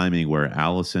awkward timing where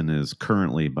Allison is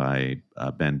currently by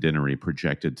Ben Dinnery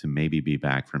projected to maybe be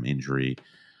back from injury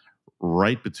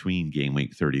right between game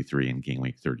week 33 and game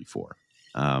week 34.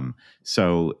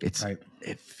 So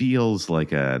it feels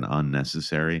like an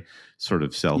unnecessary sort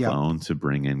of self-own to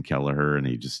bring in Kelleher, and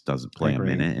he just doesn't play a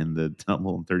minute in the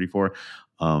double in 34.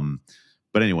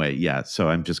 But anyway, yeah, so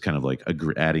I'm just kind of like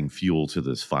adding fuel to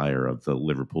this fire of the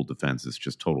Liverpool defense. It's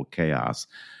just total chaos.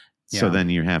 So then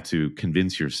you have to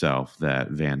convince yourself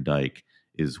that Van Dijk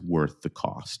is worth the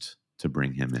cost to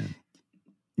bring him in.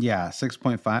 Yeah,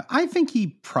 6.5. I think he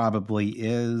probably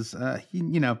is. A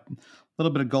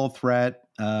little bit of goal threat.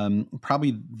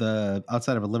 Probably the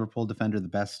outside of a Liverpool defender, the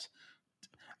best.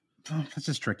 That's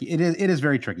just tricky. It is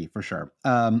very tricky for sure.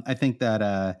 I think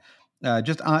that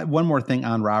just one more thing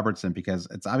on Robertson, because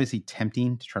it's obviously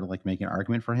tempting to try to make an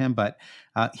argument for him, but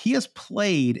he has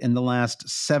played in the last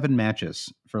 7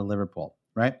 matches for Liverpool,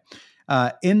 right?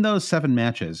 In those 7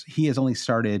 matches, he has only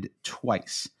started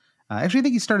twice. Actually, I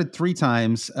think he started 3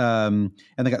 times, and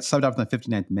they got subbed off in the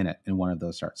 59th minute in one of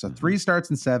those starts. So 3 starts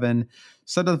in 7,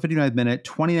 subbed off the 59th minute,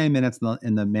 29 minutes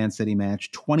in the Man City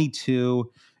match,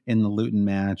 22 in the Luton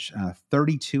match,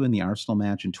 32 in the Arsenal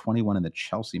match, and 21 in the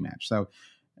Chelsea match. So,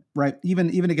 right,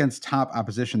 even against top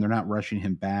opposition, they're not rushing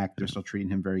him back. They're still treating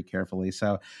him very carefully.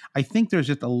 So I think there's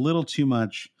just a little too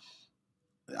much,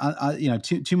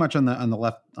 too much on the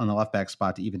left back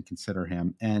spot to even consider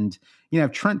him. And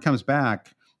if Trent comes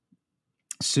back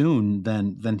soon,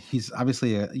 then he's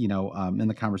obviously in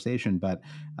the conversation. But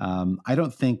I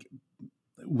don't think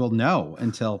we'll know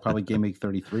until probably game week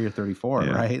 33 or 34,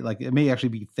 right? Like it may actually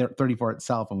be 34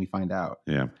 itself when we find out.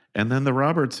 Yeah. And then the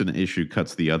Robertson issue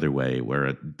cuts the other way,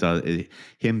 where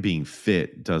him being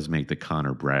fit does make the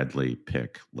Connor Bradley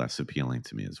pick less appealing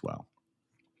to me as well.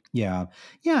 Yeah.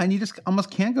 Yeah. And you just almost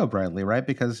can't go Bradley, right?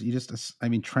 Because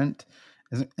Trent,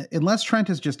 unless Trent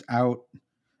is just out,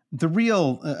 the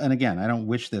real, and again, I don't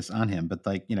wish this on him, but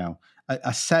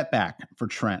a setback for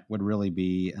Trent would really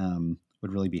be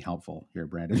helpful here,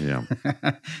 Brandon.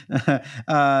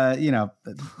 Yeah.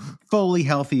 Fully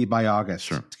healthy by August,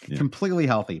 sure. Yeah. Completely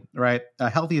healthy, right?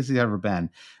 Healthy as he's ever been.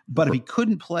 But if he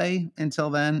couldn't play until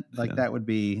then, that would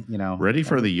be, ready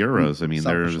for the Euros. I mean,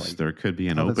 there could be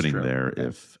an opening there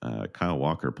if Kyle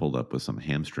Walker pulled up with some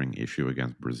hamstring issue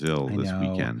against Brazil this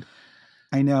weekend.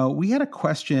 I know we had a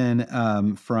question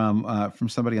from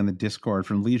somebody on the Discord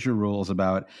from Leisure Rules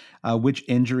about which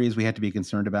injuries we had to be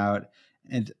concerned about.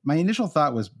 And my initial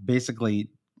thought was basically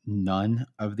none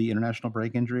of the international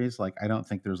break injuries. I don't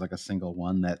think there's a single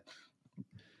one that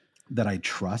I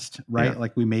trust, right? Yeah.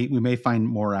 We may find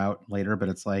more out later, but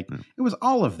it's it was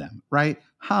all of them, right?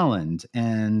 Holland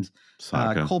and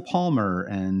Cole Palmer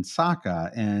and Saka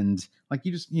and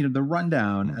the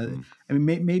rundown.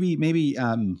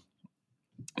 Mm-hmm.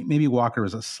 Maybe Walker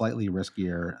was a slightly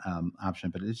riskier option,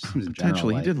 but it just seems in general.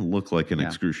 Potentially, he didn't look like an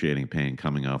excruciating pain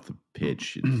coming off the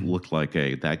pitch. It looked like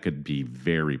that could be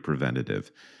very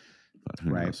preventative, but who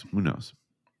knows? Who knows?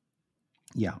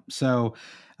 Yeah. So,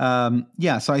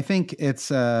 So I think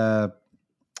it's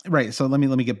right. So let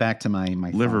me get back to my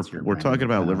Liverpool. Here, we're talking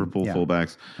about Liverpool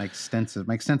fullbacks. My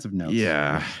extensive notes.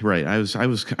 Yeah, right. I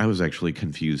was actually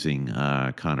confusing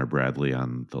Connor Bradley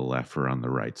on the left or on the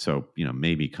right. So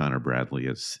maybe Connor Bradley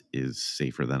is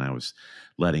safer than I was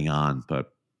letting on,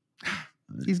 but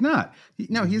he's not.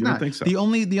 No, he's not. Think so. The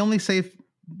only safe,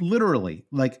 literally,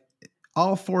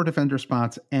 all 4 defender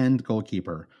spots and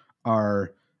goalkeeper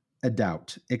are a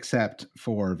doubt, except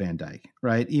for Van Dijk,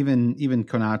 right? Even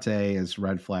Konate is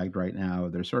red flagged right now.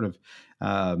 They're sort of,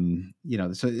 so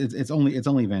it's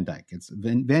only Van Dijk. It's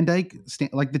Van Dijk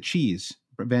like the cheese.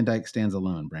 Van Dijk stands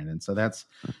alone, Brandon. So that's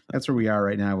where we are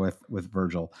right now with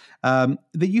Virgil. That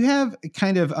you have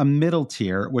kind of a middle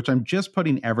tier, which I'm just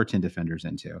putting Everton defenders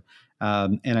into,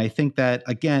 and I think that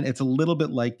again, it's a little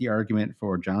bit like the argument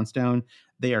for Johnstone.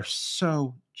 They are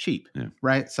so cheap,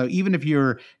 right? So even if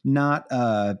you're not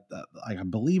a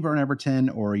believer in Everton,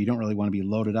 or you don't really want to be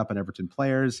loaded up on Everton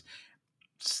players,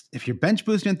 if you're bench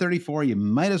boosting in 34, you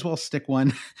might as well stick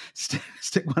one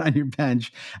on your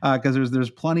bench because there's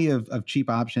plenty of cheap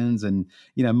options, and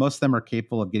most of them are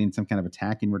capable of getting some kind of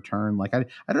attacking return. Like I'd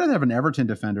rather have an Everton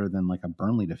defender than like a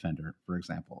Burnley defender, for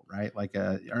example, right? Like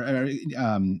not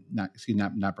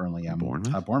Burnley,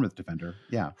 Bournemouth defender.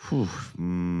 Yeah.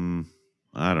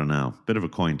 I don't know. Bit of a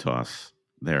coin toss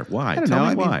there. Why? Tell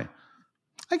me why.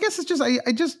 I guess it's just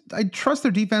I trust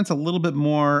their defense a little bit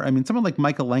more. I mean, someone like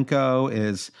Michaelenko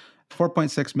is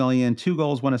 4.6 million, 2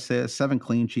 goals, 1 assist, 7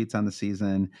 clean sheets on the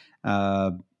season.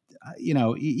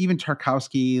 Even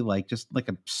Tarkowski, like just like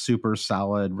a super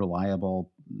solid,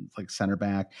 reliable like center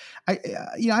back. I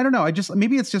don't know.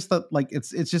 Maybe it's just that like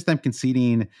it's just them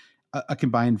conceding a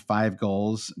combined 5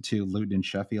 goals to Luton and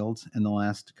Sheffield in the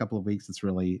last couple of weeks. It's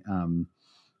really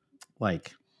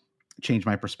change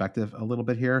my perspective a little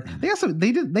bit here. They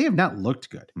have not looked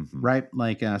good, right?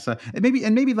 Like so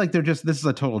maybe like they're just, this is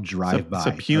a total drive-by.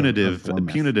 So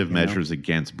punitive measures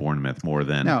against Bournemouth more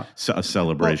than a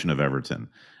celebration of Everton.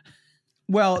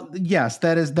 Well, yes,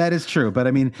 that is true. But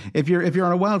I mean, if you're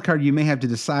on a wild card, you may have to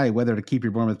decide whether to keep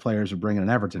your Bournemouth players or bring in an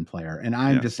Everton player. And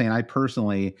I'm just saying, I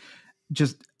personally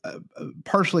just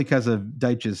partially because of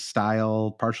Deitch's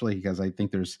style, partially because I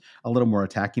think there's a little more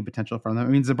attacking potential from them. I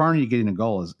mean, Zabarny getting a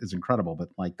goal is incredible, but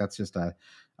like that's just a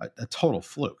total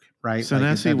fluke, right?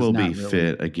 Senesi will be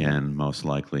fit again, most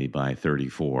likely by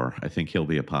 34. I think he'll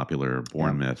be a popular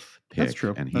Bournemouth pick. That's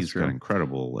true. And he's got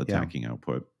incredible attacking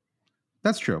output.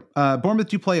 That's true. Bournemouth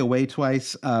do play away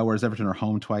twice, whereas Everton are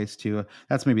home twice too.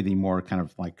 That's maybe the more kind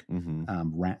of like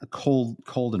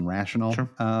cold and rational,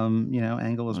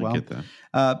 angle as well. I get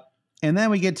that. And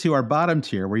then we get to our bottom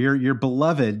tier, where your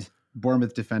beloved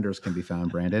Bournemouth defenders can be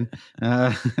found, Brandon.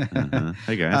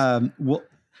 Hey guys.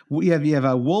 You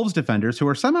have Wolves defenders who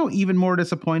are somehow even more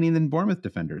disappointing than Bournemouth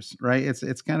defenders, right? It's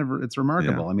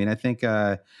remarkable. Yeah. I mean, I think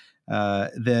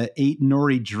the 8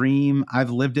 Nori dream, I've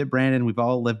lived it, Brandon. We've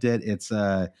all lived it. It's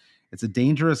a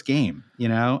dangerous game.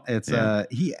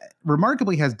 He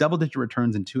remarkably has double-digit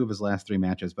returns in 2 of his last 3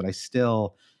 matches, but I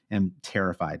still am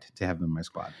terrified to have him in my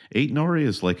squad. 8 Nori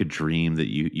is like a dream that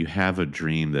you have a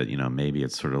dream that, maybe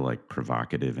it's sort of like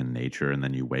provocative in nature. And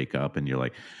then you wake up and you're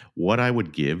like, what I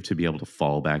would give to be able to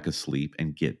fall back asleep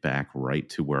and get back right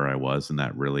to where I was in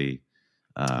that really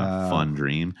fun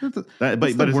dream. But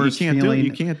if you can't do it,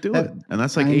 you can't do it. And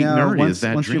that's like 8 Nori is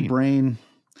that dream. Your brain.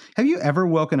 Have you ever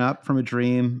woken up from a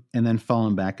dream and then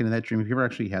fallen back into that dream? Have you ever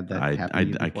actually had that happen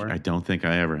to you before? I don't think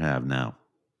I ever have now.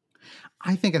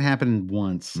 I think it happened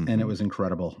once, and it was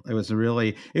incredible. It was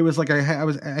like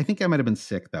I think I might have been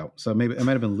sick though, so maybe I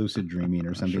might have been lucid dreaming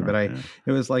or something. Sure, but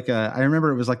it was like I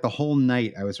remember it was like the whole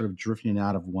night I was sort of drifting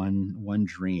out of one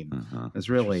dream. It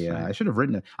was really I should have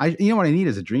written it. You know what I need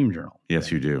is a dream journal.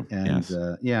 Yes, you do. And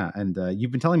yes.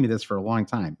 You've been telling me this for a long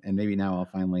time, and maybe now I'll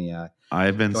finally.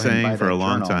 I've been saying for a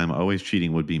long time, Always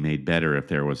Cheating would be made better if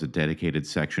there was a dedicated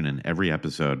section in every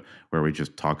episode where we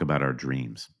just talk about our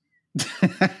dreams.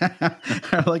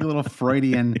 Like a little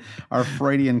Freudian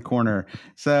corner.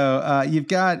 So you've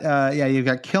got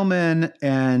Kilman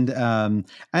and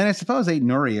I suppose 8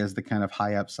 Nuri is the kind of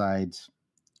high upside,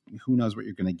 who knows what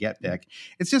you're going to get pick.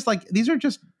 It's just like they're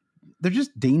just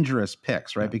dangerous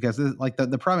picks, right? Because like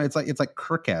the problem, it's like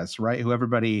Kirkez, right? Who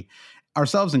everybody,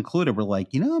 ourselves included, were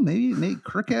like, maybe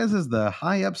Kirkez is the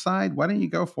high upside. Why don't you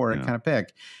go for it? Kind of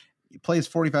pick. He plays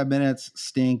 45 minutes,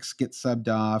 stinks, gets subbed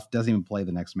off, doesn't even play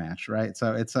the next match, right?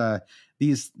 So it's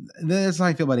this is how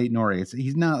I feel about 8 Nori.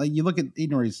 He's not like, you look at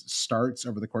 8 Nori's starts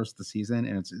over the course of the season,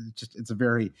 and it's a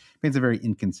very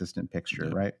inconsistent picture,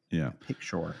 right? Yeah,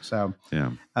 picture. So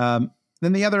yeah.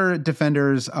 Then the other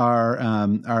defenders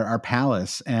are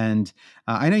Palace, and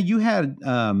I know you had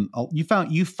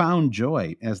you found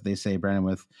joy, as they say, Brandon,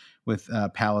 with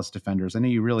Palace defenders. I know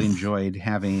you really enjoyed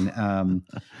having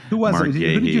who was Mark it?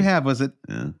 Gahey. Who did you have? Was it?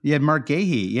 Yeah. You had Mark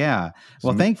Gahey. Yeah.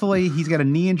 Well, thankfully he's got a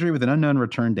knee injury with an unknown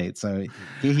return date, so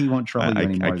Gahey won't trouble you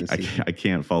anymore this season. I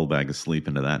can't fall back asleep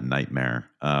into that nightmare.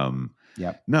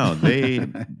 Yep. No, they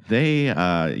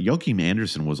Joachim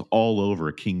Andersen was all over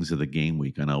Kings of the Game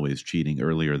Week on Always Cheating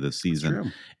earlier this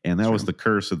season, and that was the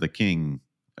curse of the king.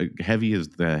 Heavy is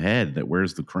the head that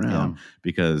wears the crown,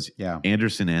 because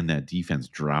Anderson and that defense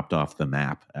dropped off the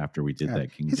map after we did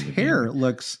that. Kings of the Game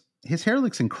Week. His hair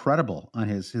looks incredible on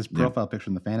his profile picture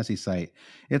on the fantasy site.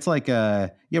 It's like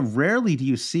rarely do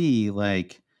you see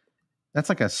like. That's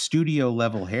like a studio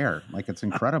level hair. Like, it's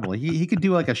incredible. He could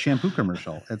do like a shampoo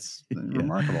commercial. It's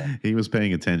remarkable. He was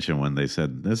paying attention when they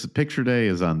said this picture day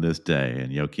is on this day.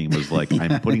 And Joachim was like,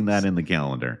 I'm putting that in the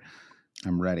calendar.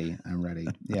 I'm ready.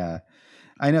 Yeah.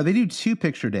 I know they do 2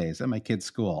 picture days at my kid's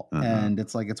school, and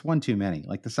it's like it's one too many.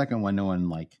 Like the second one, no one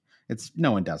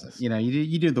does it.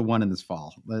 You do the one in this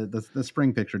fall, the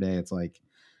spring picture day. It's like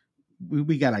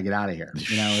we gotta get out of here.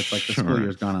 It's like the school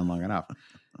year's gone on long enough.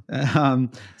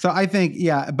 So I think,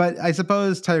 but I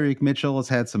suppose Tyreek Mitchell has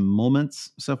had some moments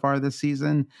so far this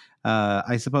season.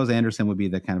 I suppose Anderson would be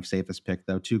the kind of safest pick,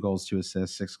 though. 2 goals, 2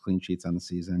 assists, 6 clean sheets on the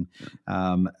season.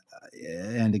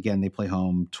 And again, they play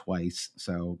home twice,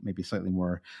 so maybe slightly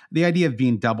more. The idea of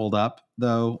being doubled up,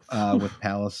 though, with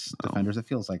Palace defenders, it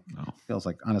feels like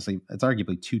honestly, it's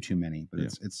arguably too many, but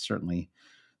it's certainly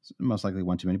most likely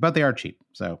one too many. But they are cheap,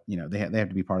 so they have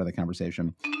to be part of the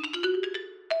conversation.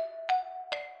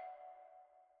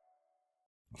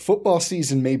 Football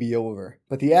season may be over,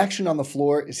 but the action on the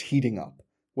floor is heating up.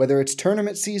 Whether it's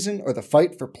tournament season or the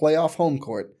fight for playoff home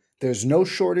court, there's no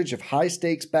shortage of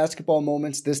high-stakes basketball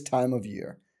moments this time of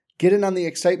year. Get in on the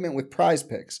excitement with Prize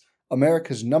Picks,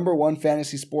 America's #1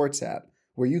 fantasy sports app,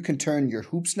 where you can turn your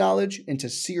hoops knowledge into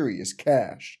serious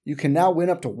cash. You can now win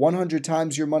up to 100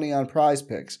 times your money on Prize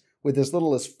Picks with as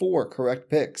little as 4 correct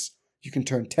picks. You can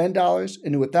turn $10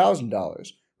 into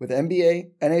 $1,000 with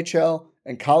NBA, NHL,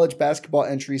 and college basketball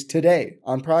entries today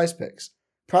on Prize Picks.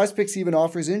 Prize Picks even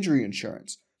offers injury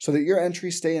insurance so that your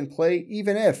entries stay in play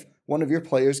even if one of your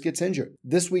players gets injured.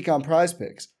 This week on Prize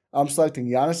Picks, I'm selecting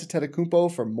Giannis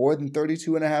Antetokounmpo for more than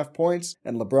 32.5 points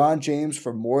and LeBron James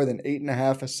for more than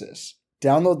 8.5 assists.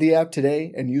 Download the app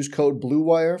today and use code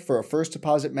BLUEWIRE for a first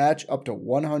deposit match up to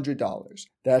 $100.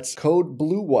 That's code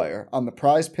BLUEWIRE on the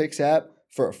Prize Picks app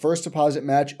for a first deposit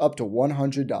match up to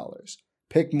 $100.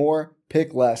 Pick more,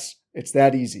 pick less. It's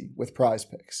that easy with Prize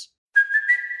Picks.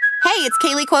 Hey, it's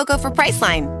Kaylee Cuoco for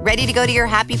Priceline. Ready to go to your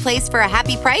happy place for a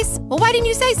happy price? Well, why didn't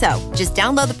you say so? Just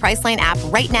download the Priceline app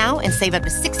right now and save up to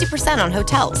 60% on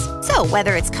hotels. So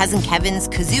whether it's Cousin Kevin's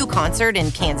Kazoo Concert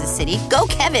in Kansas City, go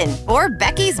Kevin, or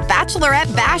Becky's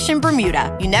Bachelorette Bash in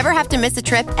Bermuda, you never have to miss a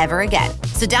trip ever again.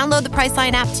 So download the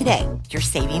Priceline app today. Your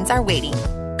savings are waiting.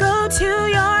 Go to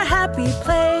your happy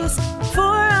place for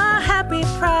a happy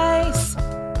price.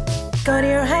 Go to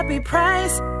your happy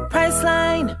price,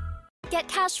 Priceline. Get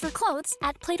cash for clothes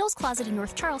at Plato's Closet in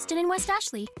North Charleston and West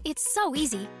Ashley. It's so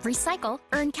easy. Recycle,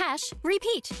 earn cash,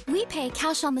 repeat. We pay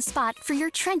cash on the spot for your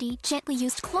trendy, gently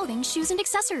used clothing, shoes, and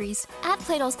accessories. At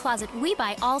Plato's Closet, we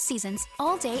buy all seasons,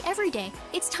 all day, every day.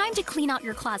 It's time to clean out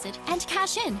your closet and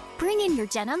cash in. Bring in your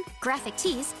denim, graphic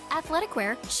tees, athletic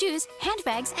wear, shoes,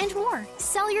 handbags, and more.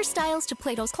 Sell your styles to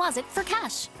Plato's Closet for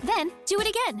cash. Then, do it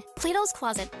again. Plato's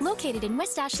Closet, located in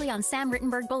West Ashley on Sam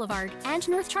Rittenberg Boulevard and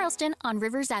North Charleston on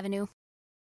Rivers Avenue.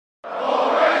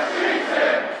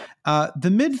 The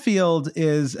midfield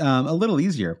is a little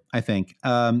easier, I think.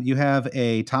 You have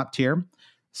a top tier,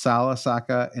 Salah,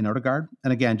 Saka, and Odegaard.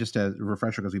 And again, just a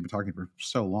refresher, because we've been talking for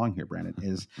so long here, Brandon,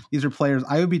 is these are players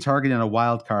I would be targeting on a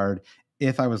wild card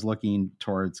if I was looking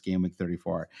towards Gameweek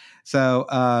 34. So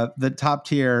the top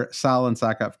tier, Salah and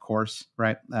Saka, of course,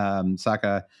 right?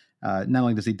 Saka, not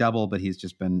only does he double, but he's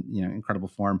just been incredible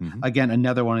form. Mm-hmm. Again,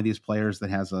 another one of these players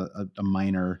that has a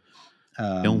minor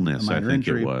illness, I think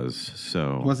injury. It was.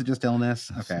 So was it just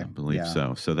illness? Okay, I believe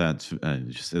so. So that's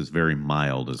just as very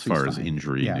mild as far as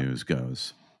injury news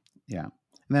goes. Yeah, and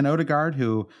then Odegaard,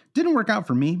 who didn't work out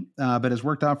for me, but has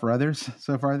worked out for others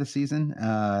so far this season.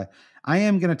 I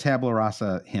am going to tabula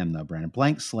rasa him though, Brandon.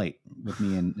 Blank slate with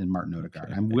me and Martin Odegaard.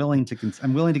 Okay. I'm willing to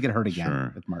get hurt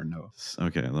again with Martin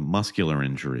Odegaard. Okay, the muscular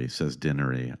injury, says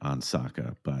Dinnery on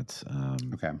Saka, but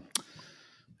okay.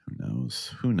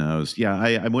 Who knows? Yeah,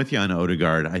 I'm with you on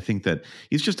Odegaard. I think that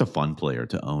he's just a fun player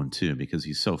to own too, because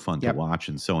he's so fun to watch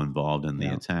and so involved in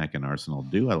the attack. And Arsenal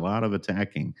do a lot of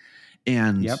attacking,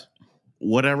 and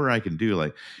whatever I can do,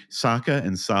 like Saka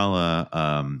and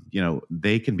Salah,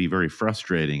 they can be very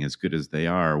frustrating, as good as they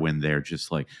are, when they're just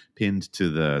like pinned to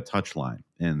the touchline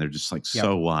and they're just like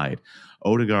so wide.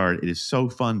 Odegaard, it is so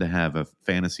fun to have a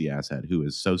fantasy asset who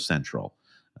is so central.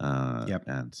 So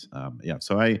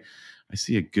I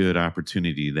see a good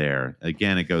opportunity there.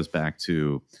 Again, it goes back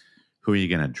to who are you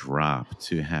going to drop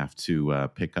to have to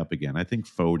pick up again? I think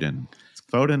Foden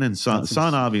and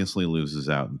Son obviously loses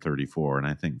out in 34, and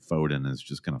I think Foden is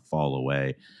just going to fall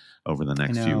away over the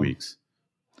next few weeks.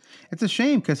 It's a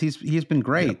shame because he's been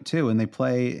great too, and they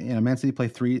play. Man City play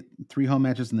three home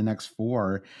matches in the next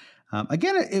 4.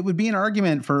 Again, it would be an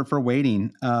argument for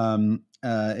waiting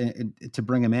to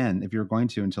bring him in if you're going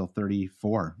to until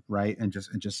 34, right? And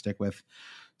just stick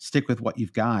with what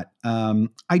you've got.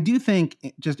 I do think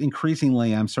just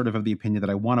increasingly, I'm sort of the opinion that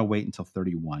I want to wait until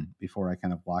 31 before I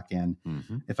kind of lock in.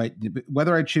 Mm-hmm.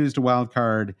 Whether I choose to wild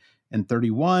card in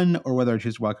 31 or whether I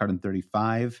choose to wild card in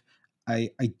 35.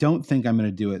 I don't think I'm going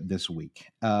to do it this week.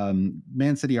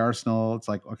 Man City Arsenal. It's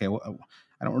like, okay, well,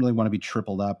 I don't really want to be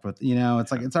tripled up with,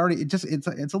 it's like, it's already,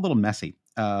 it's a little messy.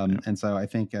 And so I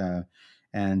think,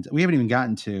 and we haven't even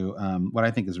gotten to what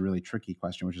I think is a really tricky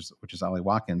question, which is Ollie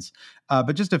Watkins.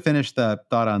 But just to finish the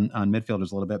thought on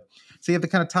midfielders a little bit. So you have the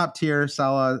kind of top tier.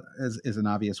 Salah is an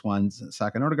obvious one.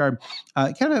 Saka and Odegaard.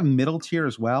 Kind of a middle tier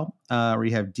as well, where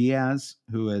you have Diaz,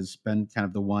 who has been kind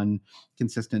of the one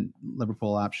consistent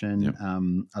Liverpool option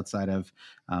outside of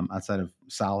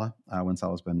Salah when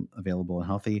Salah's been available and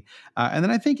healthy. And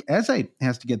then I think Eze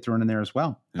has to get thrown in there as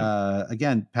well.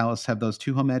 Again, Palace have those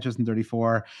 2 home matches in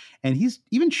 34, and he's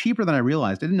even cheaper than I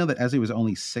realized. I didn't know that Eze was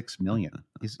only $6 million.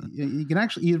 You can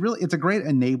actually, it's a great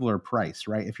enabler price,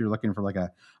 right? If you're looking for like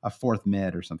a fourth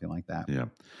mid or something like that. Yeah.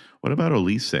 What about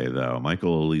Olise though?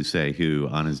 Michael Olise, who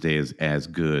on his day is as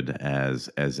good as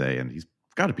Eze, and he's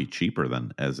got to be cheaper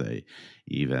than Eze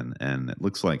even. And it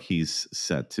looks like he's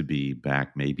set to be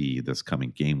back maybe this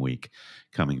coming game week,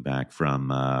 coming back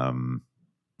from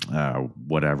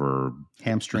whatever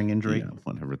hamstring injury,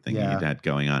 whatever thing he had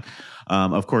going on.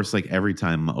 Of course, like every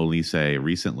time Olise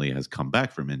recently has come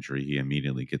back from injury, he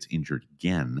immediately gets injured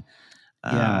again.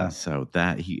 So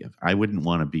that I wouldn't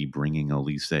want to be bringing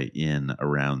Olise in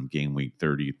around game week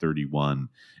 30, 31,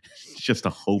 just to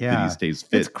hope that he stays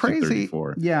fit. It's crazy.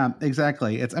 34. Yeah,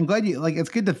 exactly. I'm glad you it's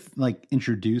good to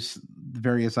introduce the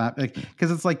various,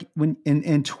 because it's like when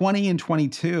in 20 and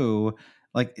 22,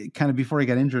 like kind of before he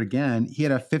got injured again, he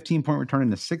had a 15-point return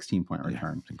and a 16-point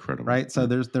return. Incredible. Right. So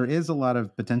there is a lot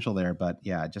of potential there, but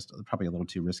just probably a little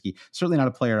too risky. Certainly not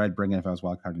a player I'd bring in if I was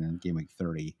wildcarding in game week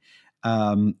 30.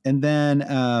 And then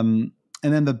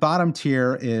the bottom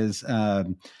tier is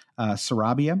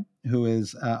Sarabia, who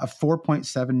is a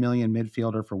 4.7 million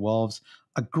midfielder for Wolves,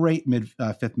 a great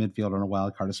fifth midfielder on a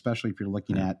wild card, especially if you're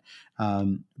looking at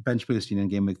bench boosting in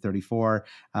game week 34.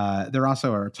 There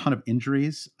also are a ton of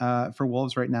injuries for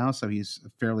Wolves right now, so he's a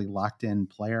fairly locked in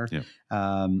player.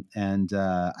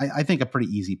 I think a pretty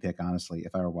easy pick, honestly,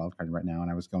 if I were wild carding right now and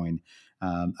I was going.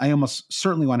 I almost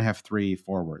certainly want to have 3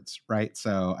 forwards, right?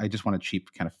 So I just want a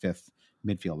cheap kind of fifth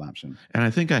midfield option. And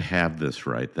I think I have this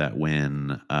right, that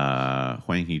when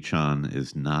Hwang Hee-chan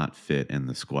is not fit in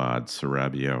the squad,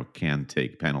 Sarabia can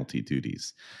take penalty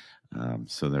duties.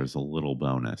 So there's a little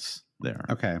bonus there.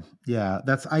 Okay. Yeah,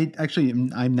 I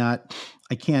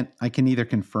can neither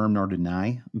confirm nor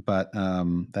deny, but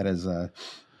that is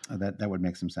that would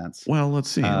make some sense. Well, let's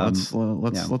see. Let's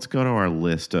go to our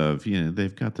list of,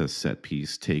 they've got the set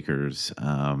piece takers.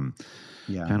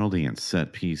 Penalty and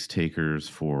set piece takers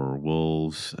for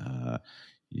Wolves.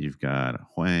 You've got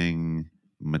Hwang,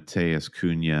 Mateus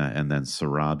Cunha, and then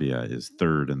Sarabia is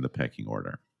third in the pecking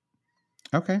order.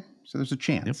 Okay, so there's a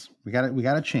chance. Yep. We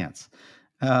got a chance.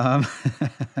 And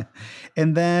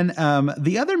then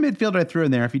the other midfielder I threw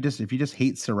in there, if you just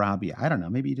hate Sarabia, I don't know,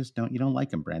 maybe you don't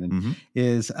like him, Brandon,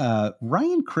 is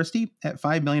Ryan Christie at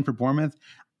 $5 million for Bournemouth.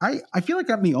 I feel like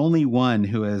I'm the only one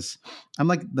I'm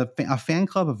like a fan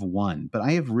club of one, but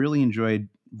I have really enjoyed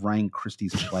Ryan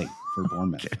Christie's play for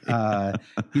Bournemouth.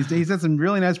 He's had some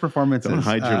really nice performances. Don't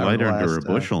hide your light under a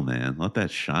bushel, man. Let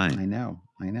that shine. I know.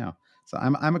 So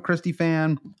I'm a Christie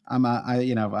fan.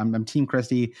 I'm Team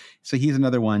Christie. So he's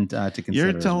another one to consider.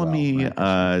 You're telling me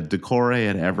Decore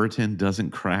at Everton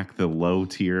doesn't crack the low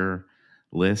tier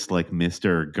list like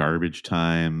Mr. Garbage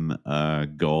Time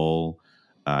goal.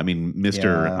 I'm going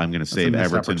to save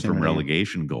Everton from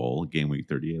relegation goal, game week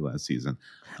 38 last season.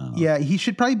 He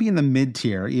should probably be in the mid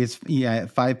tier. He's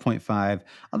at 5.5.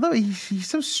 Although he's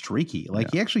so streaky.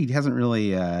 He actually hasn't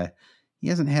really. He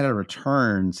hasn't had a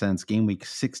return since game week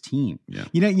 16. Yeah.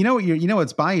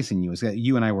 What's biasing you is that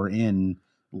you and I were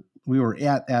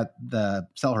at the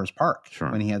Selhurst Park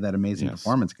when he had that amazing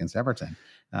performance against Everton.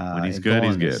 When he's good,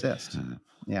 he's good. Assist.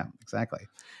 Yeah, exactly.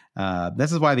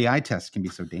 This is why the eye test can be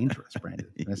so dangerous, Brandon.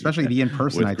 Especially the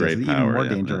in-person eye test is even more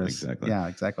dangerous. Exactly. Yeah,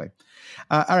 exactly.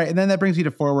 All right, and then that brings you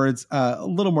to forwards. A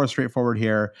little more straightforward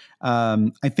here.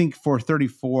 I think for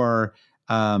 34,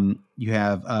 you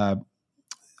have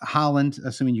Holland,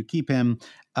 assuming you keep him,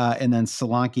 and then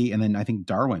Solanke, and then I think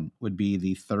Darwin would be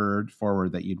the third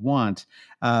forward that you'd want.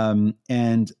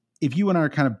 And if you and I are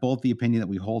kind of both the opinion that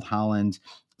we hold Holland,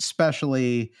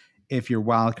 especially if you're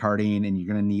wild carding and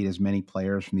you're going to need as many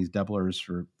players from these doublers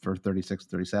for 36,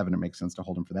 37, it makes sense to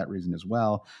hold him for that reason as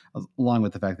well, along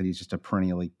with the fact that he's just a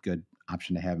perennially good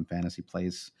option to have in fantasy,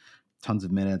 plays tons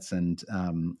of minutes, and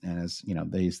as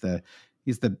he's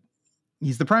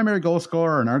the primary goal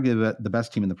scorer and arguably the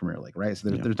best team in the Premier League, right? So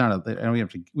there's not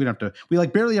we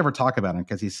barely ever talk about him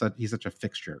because he's such a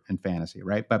fixture in fantasy,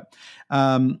 right? But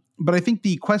I think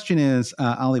the question is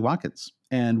Ollie Watkins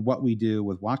and what we do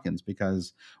with Watkins,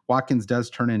 because Watkins does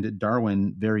turn into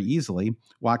Darwin very easily.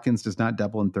 Watkins does not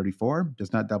double in 34,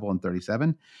 does not double in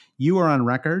 37. You are on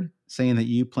record saying that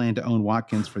you plan to own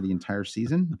Watkins for the entire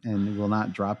season and will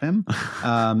not drop him.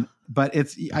 But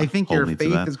I think your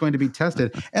faith is going to be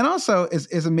tested. And also,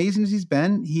 as amazing as he's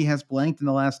been, he has blanked in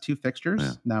the last 2 fixtures.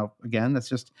 Yeah. Now, again, that's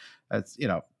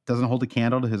doesn't hold a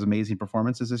candle to his amazing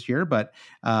performances this year. But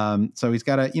so he's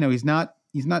got he's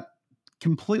not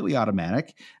completely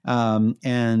automatic.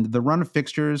 And the run of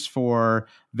fixtures for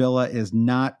Villa is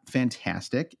not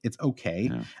fantastic. It's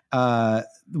okay. Yeah.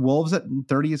 Wolves at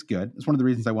 30 is good. It's one of the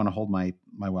reasons I want to hold my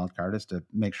wild card, is to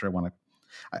make sure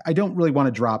I don't really want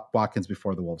to drop Watkins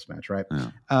before the Wolves match, right?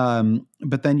 Yeah.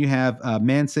 But then you have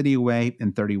Man City away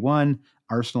in 31,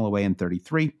 Arsenal away in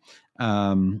 33.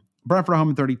 Brentford home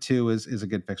in 32 is a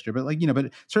good fixture, but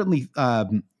but certainly,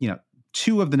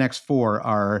 2 of the next 4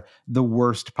 are the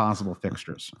worst possible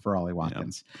fixtures for Ollie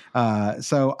Watkins. Yeah.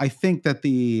 So I think that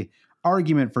the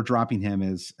argument for dropping him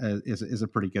is a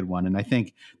pretty good one. And I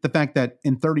think the fact that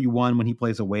in 31, when he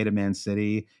plays away to Man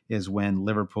City, is when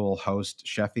Liverpool host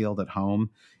Sheffield at home,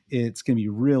 it's going to be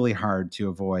really hard to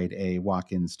avoid a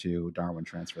Watkins to Darwin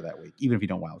transfer that week, even if you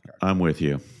don't wildcard. I'm with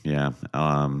you. Yeah.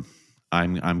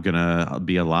 I'm gonna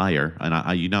be a liar, and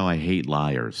I hate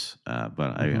liars, but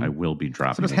I will be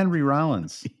dropping. So does Henry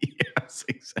Rollins? Yes,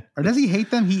 exactly. Or does he hate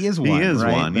them? He is one. He is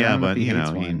right? one. Yeah, but he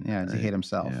does he hate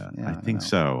himself? Yeah, I think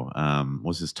so.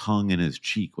 Was his tongue in his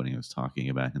cheek when he was talking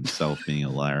about himself being a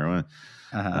liar?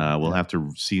 We'll have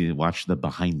to watch the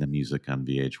behind the music on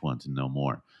VH1 to know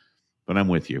more. But I'm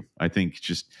with you. I think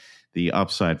just the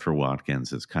upside for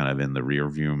Watkins is kind of in the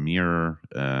rearview mirror,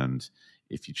 and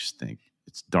if you just think,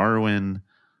 it's Darwin,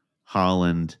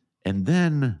 Holland, and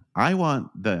then I want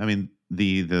the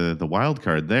wild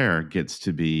card there gets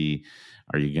to be,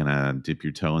 are you going to dip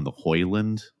your toe in the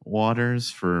Hoyland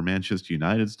waters for Manchester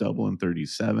United's double in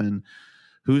 37?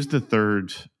 Who's the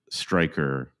third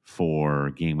striker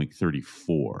for game week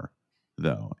 34,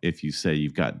 though, if you say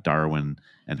you've got Darwin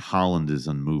and Holland is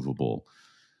unmovable?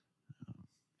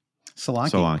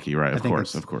 Solanke, right?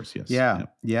 Of course, yes. Yeah.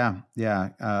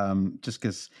 Just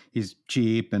because he's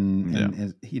cheap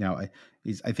and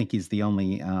I think he's the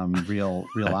only real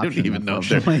option. I don't even know.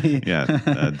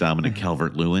 Dominic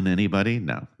Calvert-Lewin, anybody?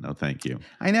 No, thank you.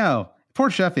 I know. Poor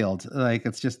Sheffield.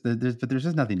 It's just there's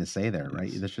just nothing to say there,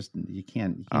 right? There's just you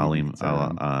can't. Ollie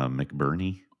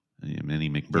McBurney. Any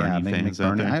McBurney fans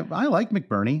out there? I like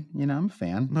McBurney. I'm a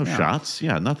fan. No shots.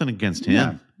 Yeah, nothing against him.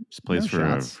 Yeah. Just plays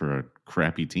for a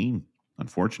crappy team.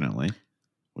 Unfortunately,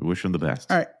 we wish him the best.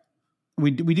 All right,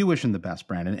 we do wish him the best,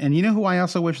 Brandon. And you know who I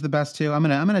also wish the best to? I'm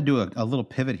gonna do a little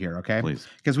pivot here, okay? Please,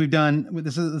 because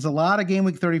there's a lot of game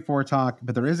week 34 talk,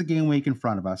 but there is a game week in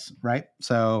front of us, right?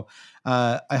 So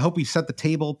I hope we set the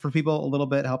table for people a little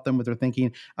bit, help them with their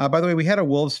thinking. By the way, we had a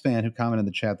Wolves fan who commented in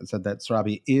the chat that said that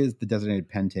Sarabi is the designated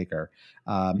pen taker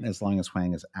as long as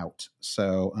Hwang is out.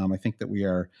 So I think that we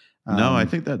are. No, I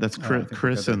think that's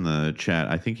Chris in the chat.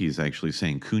 I think he's actually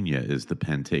saying Cunha is the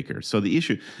pen taker. So the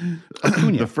issue,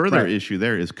 the further issue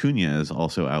there is Cunha is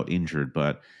also out injured,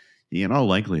 but he in all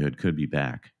likelihood could be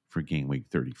back for game week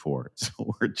 34.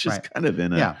 So we're just kind of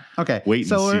in a wait and see.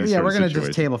 So we're going to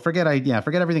just table. Forget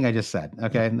everything I just said.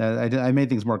 Okay, I made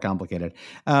things more complicated.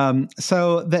 And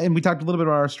we talked a little bit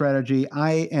about our strategy.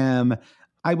 I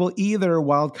will either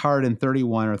wild card in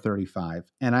 31 or 35,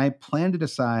 and I plan to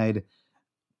decide.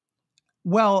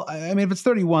 Well, if it's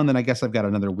 31, then I guess I've got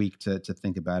another week to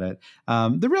think about it.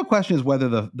 The real question is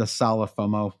whether the Salah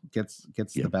FOMO gets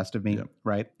the best of me,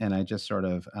 right? And I just sort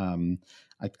of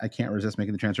I can't resist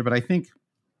making the transfer, but I think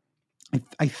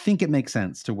it makes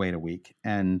sense to wait a week,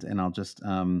 and I'll just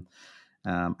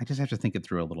I just have to think it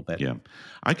through a little bit. Yeah,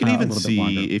 I can even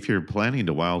see if you're planning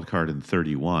to wild card in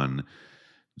 31.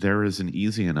 There is an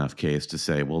easy enough case to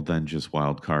say, well, then just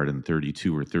wild card in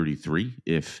 32 or 33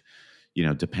 if.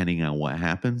 Depending on what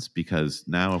happens, because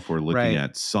now if we're looking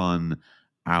at Son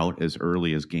out as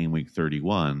early as game week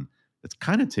 31, it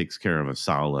kind of takes care of a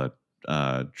Salah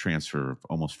transfer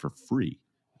almost for free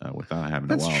without having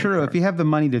to. That's true. If you have the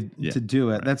money to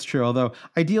do it, that's true. Although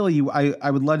ideally, I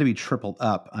would love to be tripled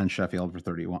up on Sheffield for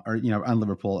 31, or on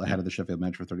Liverpool ahead of the Sheffield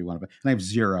match for 31. And I have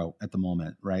 0 at the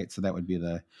moment, right? So that would be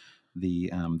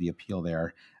the appeal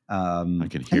there. I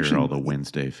can hear all the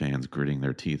Wednesday fans gritting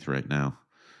their teeth right now.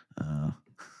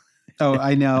 Oh,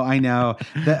 I know.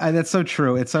 That's so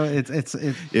true. It's so it's.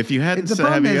 If you hadn't the said,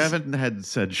 problem you is- haven't had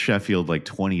said Sheffield like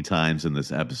 20 times in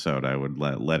this episode, I would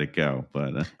let it go.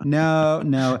 But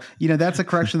No. That's a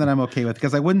correction that I'm okay with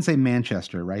because I wouldn't say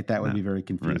Manchester, right? That would be very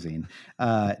confusing.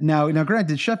 Now,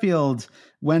 granted, Sheffield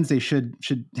Wednesday should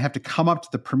have to come up to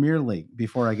the Premier League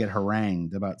before I get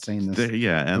harangued about saying this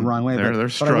the wrong way. They're but I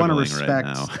struggling want to respect,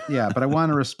 right now. but I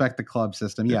want to respect the club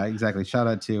system. Yeah, exactly. Shout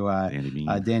out to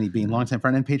Danny Bean, longtime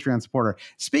friend and Patreon supporter.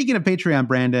 Speaking of Patreon,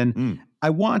 Brandon, I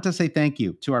want to say thank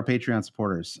you to our Patreon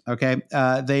supporters. Okay.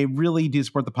 They really do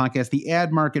support the podcast. The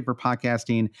ad market for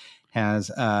podcasting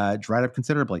has dried up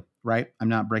considerably, right? I'm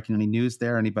not breaking any news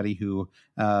there. Anybody who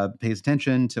pays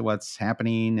attention to what's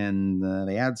happening in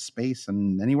the ad space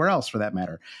and anywhere else for that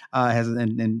matter has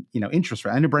and interest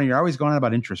rate. I know, Brandon, you're always going on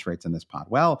about interest rates in this pod.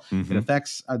 Well, it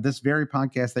affects this very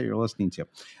podcast that you're listening to.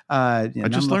 I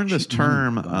just learned this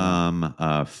term,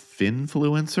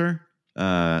 finfluencer.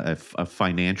 A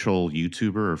financial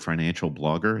YouTuber or financial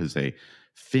blogger is a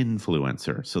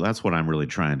finfluencer. So that's what I'm really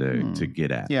trying to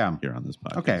get at here on this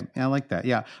podcast. Okay, I like that.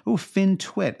 Yeah. Oh,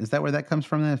 FinTwit. Is that where that comes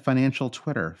from? That financial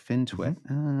Twitter, FinTwit.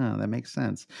 That makes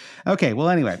sense. Okay. Well,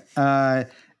 anyway,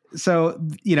 so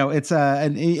it's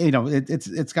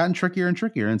gotten trickier and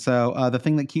trickier, and so the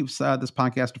thing that keeps this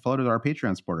podcast afloat is our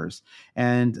Patreon supporters.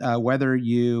 And whether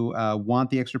you want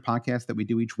the extra podcast that we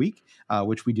do each week,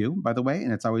 which we do, by the way,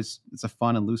 and it's a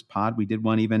fun and loose pod. We did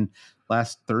one even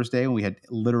last Thursday when we had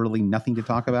literally nothing to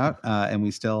talk about, and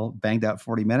we still banged out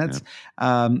 40 minutes.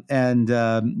 So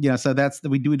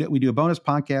we do a bonus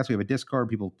podcast. We have a Discord.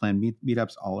 People plan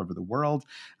meetups all over the world.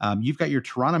 You've got your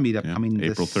Toronto meetup coming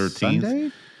April this 13th.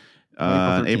 Sunday?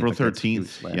 April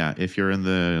 13th. Yeah. If you're in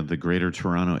the greater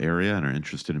Toronto area and are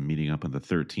interested in meeting up on the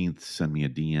 13th, send me a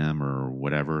DM or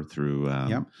whatever through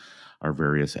our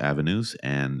various avenues,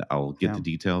 and I'll get the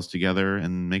details together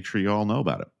and make sure you all know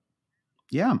about it.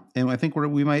 Yeah, and I think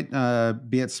we might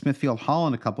be at Smithfield Hall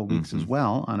in a couple of weeks as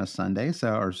well on a Sunday,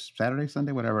 or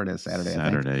Sunday, whatever it is, Saturday,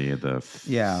 the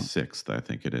 6th, I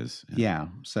think it is. Yeah.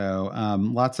 So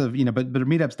lots of but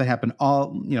meetups that happen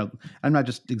all I'm not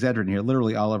just exaggerating here,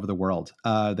 literally all over the world.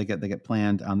 They get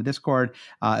planned on the Discord,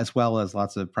 as well as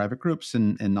lots of private groups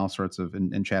and all sorts of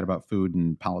and chat about food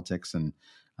and politics and.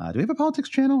 Do we have a politics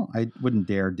channel? I wouldn't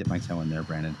dare dip my toe in there,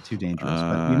 Brandon. Too dangerous.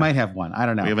 But we might have one. I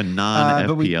don't know. We have a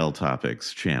non-FPL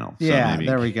topics channel. So maybe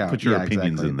there we go. Put your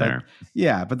opinions in there.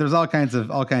 But there's all kinds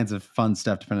of fun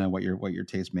stuff depending on what your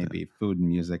taste may be. Food and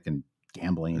music and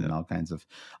gambling and all kinds of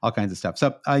stuff.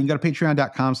 So you can go to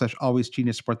patreon.com/alwayscheating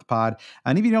to support the pod.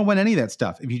 And if you don't want any of that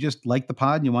stuff, if you just like the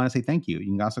pod and you want to say thank you, you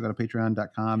can also go to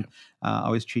patreon.com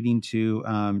always cheating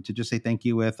to just say thank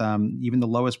you with even the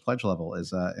lowest pledge level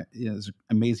is an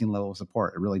amazing level of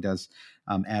support. It really does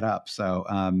add up. So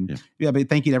but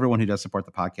thank you to everyone who does support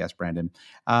the podcast, Brandon.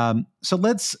 So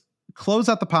let's close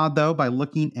out the pod though by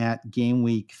looking at Game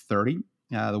Week 30.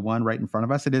 The one right in front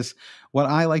of us. It is what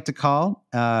I like to call,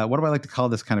 what do I like to call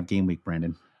this kind of game week,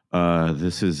 Brandon?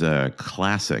 This is a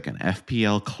classic, an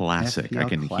FPL classic. I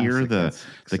can hear the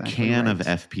can of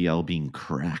FPL being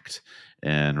cracked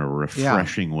in a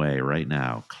refreshing way right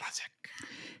now. Classic.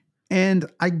 And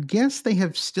I guess they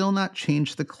have still not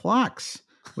changed the clocks,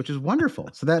 which is wonderful.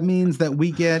 So that means that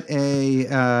we get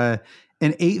an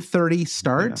 8:30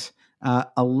 start,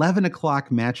 11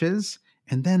 o'clock matches.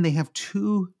 And then they have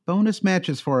 2 bonus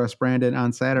matches for us, Brandon,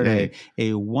 on Saturday.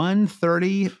 A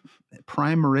 1:30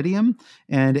 prime meridian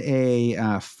and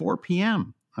a 4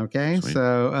 p.m. Okay, sweet.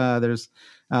 So there's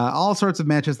all sorts of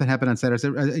matches that happen on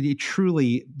Saturday. A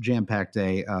truly jam-packed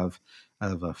day of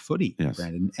footy,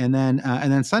 Brandon. And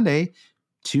then Sunday,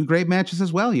 2 great matches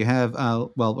as well. You have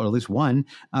or at least one.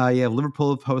 You have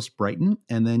Liverpool host Brighton,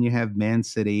 and then you have Man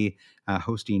City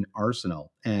hosting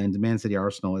Arsenal. And Man City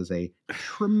Arsenal is a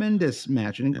tremendous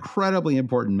match, an incredibly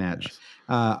important match,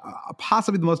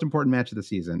 possibly the most important match of the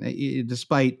season.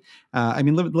 Despite,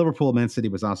 Liverpool Man City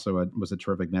was also a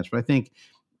terrific match, but I think.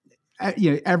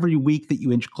 Every week that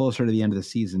you inch closer to the end of the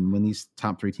season, when these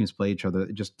top 3 teams play each other,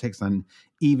 it just takes on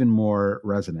even more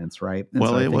resonance, right? And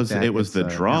well, it was the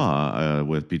draw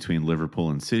between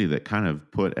Liverpool and City that kind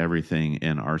of put everything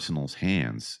in Arsenal's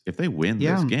hands. If they win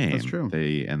this game, that's true.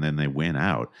 Then they win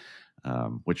out,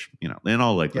 which in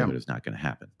all likelihood is not going to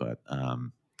happen. But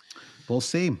we'll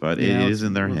see. But it is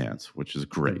in their hands, which is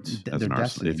great as an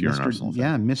Arsenal, if you're an Arsenal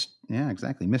fan.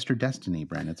 Exactly. Mr. Destiny,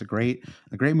 Brandon. It's a great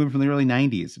movie from the early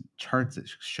 90s. It charts, it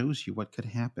shows you what could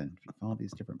happen if you follow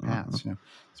these different paths.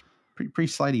 It's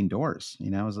pre-sliding doors.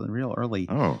 It was a real early.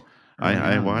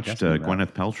 I watched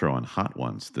Gwyneth Paltrow on Hot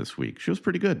Ones this week. She was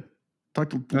pretty good.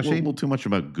 talked a little too much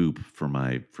about Goop for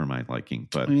my liking,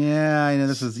 but yeah, I know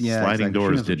this is sliding exactly.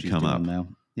 doors did come up. Now.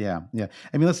 Yeah.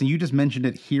 I mean, listen, you just mentioned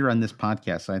it here on this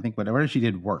podcast, so I think whatever she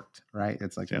did worked, right?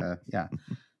 It's like, yeah.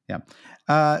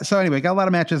 So anyway, got a lot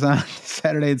of matches on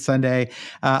Saturday and Sunday.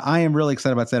 I am really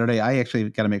excited about Saturday. I actually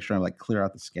got to make sure I like clear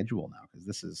out the schedule now because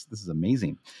this is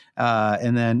amazing.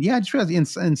 And then I just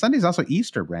realized and Sunday's also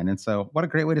Easter, Brandon. So what a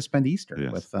great way to spend Easter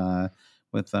with the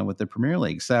Premier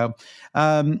League. So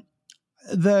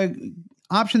the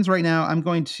options right now, I'm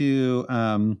going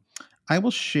to I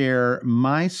will share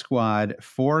my squad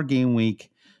for game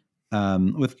week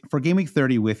for game week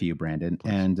 30 with you, Brandon,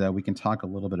 and we can talk a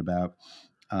little bit about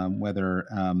whether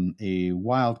a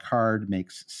wild card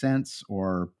makes sense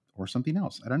or something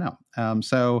else. I don't know.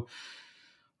 So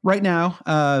right now,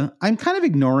 I'm kind of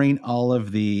ignoring all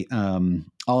of the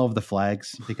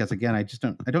flags because again, I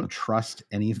don't trust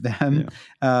any of them.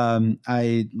 Yeah.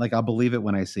 I'll believe it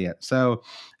when I see it. So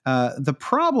the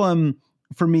problem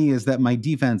for me is that my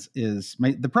defense is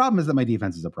my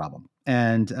defense is a problem,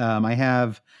 and I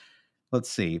have, let's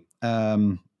see,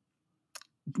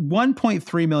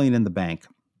 1.3 million in the bank,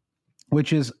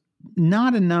 which is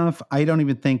not enough. I don't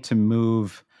even think to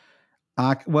move.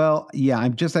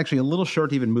 I'm just actually a little short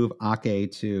to even move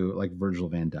Ake to like Virgil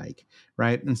van Dijk,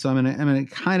 right? And so I'm gonna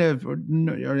kind of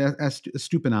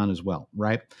Stupinan as well,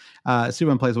 right?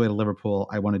 Stupinan plays away to Liverpool.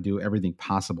 I want to do everything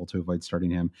possible to avoid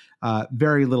starting him.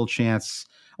 Very little chance.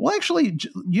 Well, actually,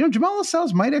 Jamal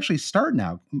Lascelles might actually start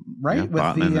now, right?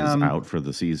 Yeah, Botman is out for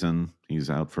the season.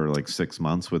 He's out for like 6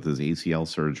 months with his ACL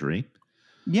surgery.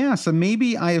 Yeah, so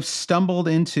maybe I have stumbled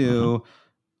into.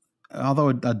 Although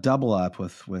a double up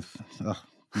with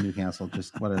Newcastle,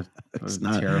 just what a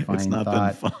terrifying it's not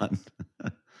thought. Been fun.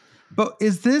 But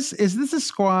is this a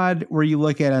squad where you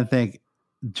look at it and think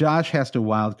Josh has to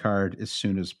wild card as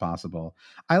soon as possible?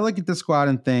 I look at the squad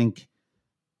and think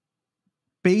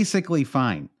basically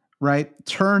fine, right?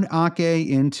 Turn Ake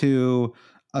into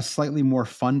a slightly more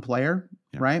fun player,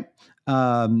 right?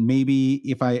 Maybe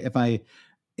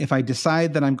if I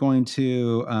decide that I'm going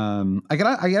to, I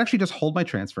can actually just hold my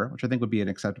transfer, which I think would be an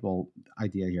acceptable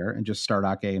idea here, and just start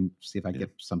Ake and see if I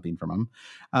get something from him.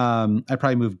 I'd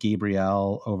probably move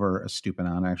Gabriel over a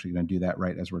Stupinan. I'm actually going to do that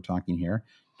right as we're talking here.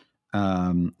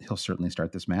 He'll certainly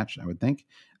start this match, I would think.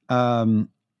 Or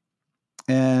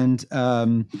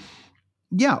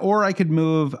I could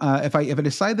move if I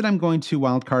decide that I'm going to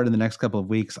wildcard in the next couple of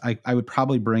weeks. I would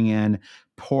probably bring in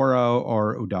Porro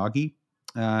or Udogie.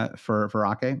 For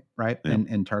Ake, right? Yeah.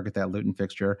 And target that Luton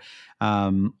fixture.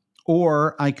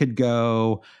 Or I could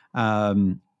go a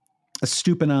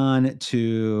Stupinan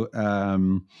to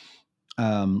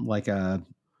like a,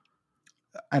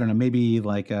 I don't know, maybe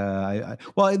like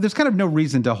there's kind of no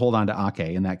reason to hold on to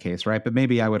Ake in that case, right? But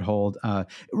maybe I would hold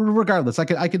regardless.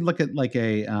 I could look at like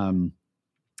a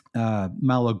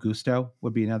Malo Gusto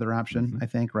would be another option, I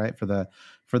think, right? For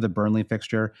the Burnley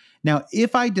fixture. Now,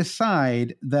 if I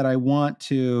decide that I want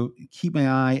to keep my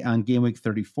eye on game week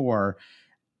 34,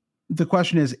 the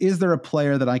question is there a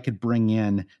player that I could bring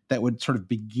in that would sort of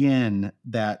begin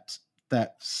that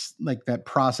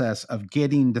process of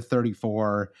getting to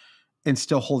 34 and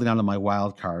still holding on to my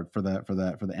wild card for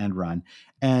the end run?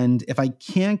 And if I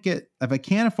can't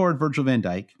afford Virgil van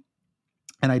Dijk,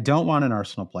 and I don't want an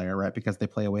Arsenal player, right? Because they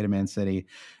play away to Man City.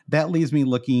 That leaves me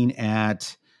looking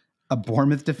at a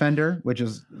Bournemouth defender, which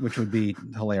would be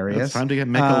hilarious. It's time to get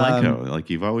Mikalenko,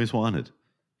 like you've always wanted.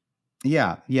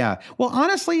 Yeah. Well,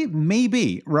 honestly,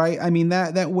 maybe, right? I mean,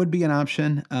 that would be an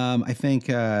option. I think.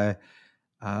 The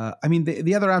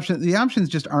other option, the options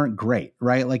just aren't great,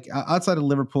 right? Like outside of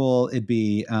Liverpool, it'd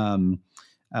be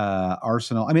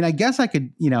Arsenal. I mean, I guess I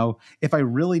could, if I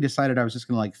really decided I was just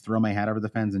going to like throw my hat over the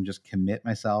fence and just commit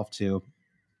myself to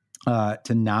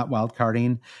not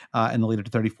wildcarding in the lead up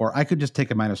to 34, I could just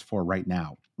take a -4 right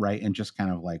now, right, and just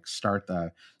kind of like start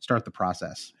the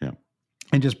process,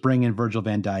 and just bring in Virgil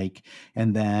van Dijk,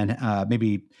 and then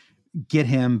maybe get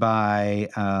him by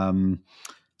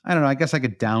I don't know. I guess I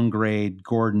could downgrade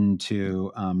Gordon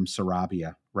to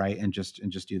Sarabia, right, and just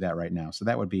do that right now. So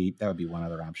that would be one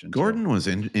other option. Gordon was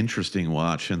an interesting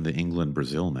watch in the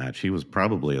England-Brazil match. He was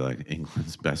probably like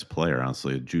England's best player.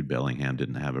 Honestly, Jude Bellingham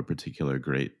didn't have a particular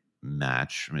great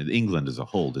match. I mean, England as a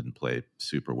whole didn't play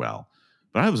super well,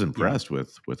 but I was impressed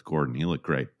with Gordon. He looked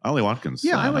great. Ollie Watkins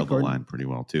held the line pretty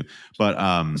well too. But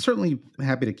certainly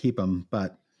happy to keep him,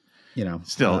 but.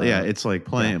 Still, it's like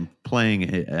playing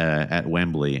at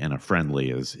Wembley in a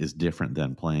friendly is different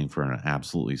than playing for an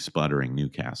absolutely sputtering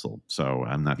Newcastle. So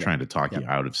I'm not trying to talk you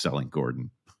out of selling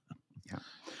Gordon. Yeah.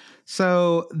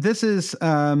 So this is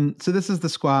the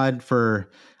squad for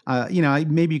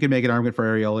maybe you could make an argument for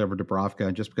Areola over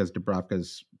Dubravka just because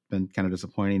Dubravka's been kind of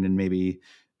disappointing, and maybe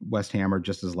West Ham are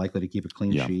just as likely to keep a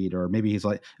clean sheet, or maybe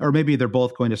maybe they're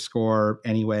both going to score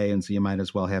anyway, and so you might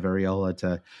as well have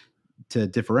Areola to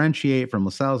differentiate from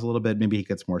Lascelles a little bit. Maybe he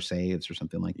gets more saves or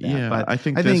something like that. Yeah, but I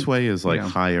think this way is like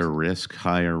higher risk,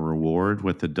 higher reward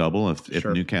with the double. If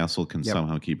Newcastle can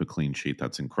somehow keep a clean sheet,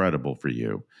 that's incredible for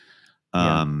you.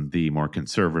 The more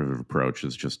conservative approach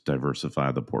is just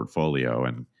diversify the portfolio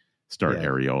and start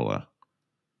Areola.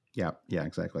 Yeah,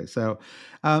 exactly. So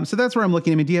that's where I'm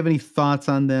looking. I mean, do you have any thoughts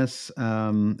on this?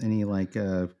 Any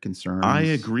concerns? I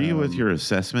agree with your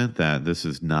assessment that this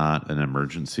is not an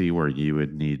emergency where you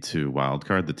would need to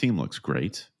wildcard. The team looks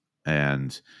great,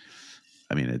 and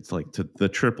I mean, it's like the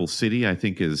triple city. I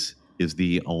think is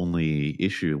the only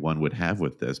issue one would have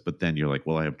with this. But then you're like,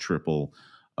 well, I have triple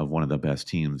of one of the best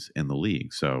teams in the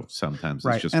league, so sometimes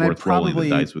it's just worth rolling the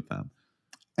dice with them.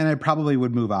 And I probably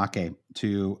would move Ake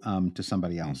to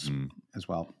somebody else as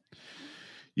well.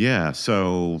 Yeah,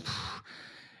 so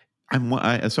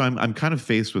I'm kind of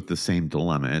faced with the same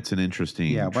dilemma. It's an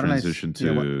interesting transition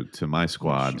to my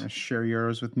squad. Share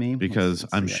yours with me because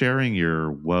I'm sharing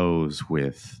your woes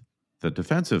with the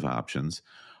defensive options,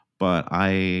 but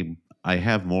I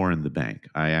have more in the bank.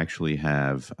 I actually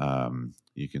have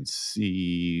you can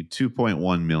see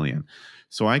 2.1 million,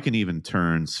 so I can even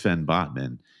turn Sven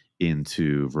Botman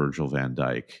into Virgil van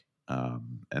Dijk,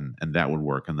 and that would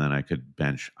work. And then I could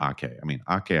bench Ake. I mean,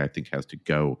 Ake, I think, has to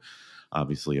go,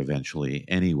 obviously, eventually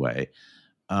anyway.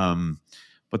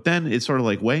 But then it's sort of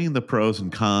like weighing the pros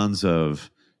and cons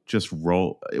of just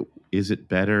roll. Is it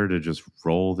better to just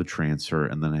roll the transfer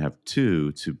and then have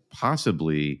two to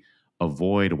possibly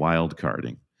avoid wild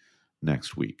carding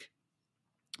next week?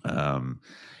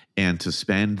 And to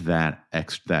spend that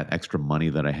extra money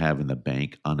that I have in the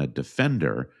bank on a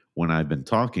defender when I've been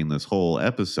talking this whole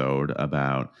episode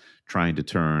about trying to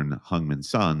turn Heung-min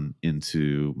Son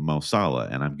into Mo Salah,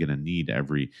 and I'm going to need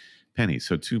every penny.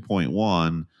 So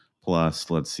 2.1 plus,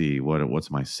 let's see,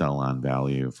 what's my sell-on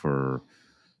value for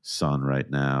Son right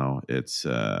now? It's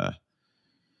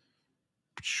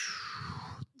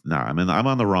no, I mean, I'm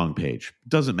on the wrong page.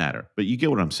 Doesn't matter, but you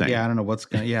get what I'm saying. Yeah, I don't know what's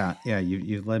going. Yeah,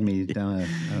 you've led me down.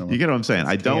 You get what I'm saying.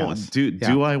 I don't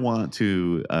do I want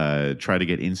to try to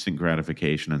get instant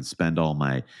gratification and spend all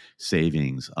my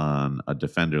savings on a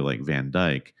defender like Van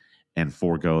Dijk and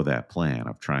forego that plan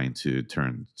of trying to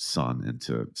turn Son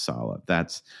into Salah?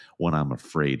 That's what I'm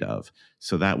afraid of.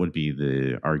 So that would be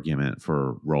the argument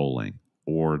for rolling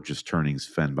or just turning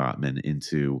Sven Botman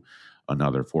into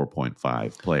another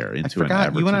 4.5 player into an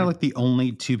Everton. You and I are like the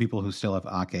only two people who still have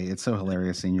Ake. It's so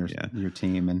hilarious in your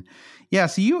team. And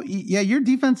so your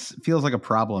defense feels like a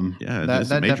problem. Yeah, that's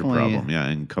a major problem. Yeah,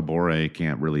 and Kabore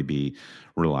can't really be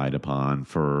relied upon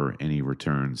for any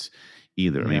returns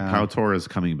either. I mean, Pau Torres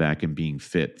coming back and being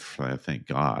fit, thank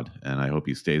God, and I hope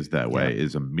he stays that way,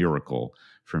 is a miracle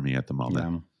for me at the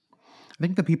moment. Yeah. I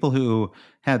think the people who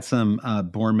had some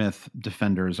Bournemouth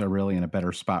defenders are really in a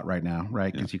better spot right now,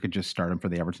 right? Because you could just start them for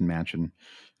the Everton match and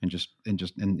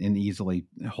easily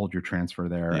hold your transfer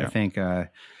there. Yeah. I think,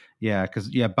 because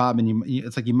Botman,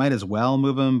 it's like you might as well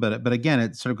move him, but again,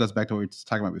 it sort of goes back to what we were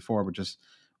talking about before, which is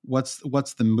what's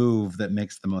the move that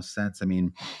makes the most sense? I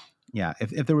mean,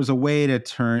 if there was a way to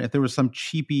turn, if there was some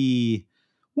cheapy,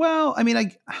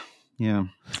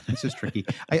 this is tricky.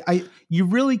 You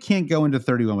really can't go into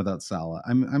 31 without Salah.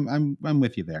 I'm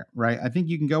with you there, right? I think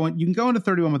you can go into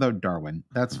 31 without Darwin.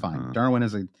 That's fine. Darwin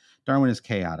is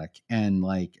chaotic, and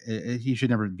he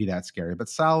should never be that scary. But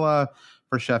Salah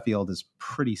for Sheffield is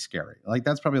pretty scary. Like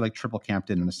that's probably like triple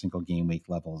captain in a single game week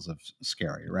levels of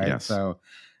scary, right? Yes. So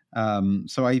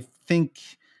I think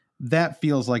that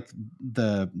feels like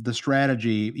the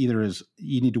strategy either is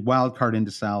you need to wild card into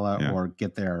Salah or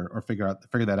get there or figure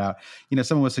that out.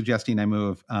 Someone was suggesting I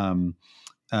move in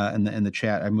the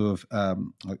chat. I move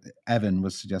Evan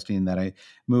was suggesting that I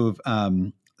move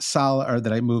Salah, or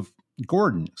that I move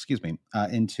Gordon,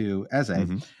 into Eze,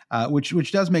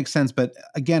 which does make sense. But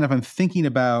again, if I'm thinking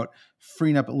about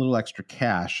freeing up a little extra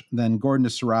cash, then Gordon to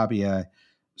Sarabia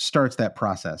starts that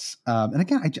process. And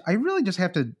again, I really just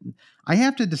have to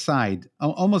decide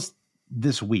almost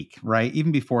this week, right?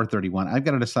 Even before 31, I've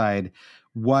got to decide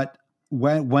when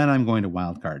I'm going to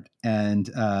wildcard. And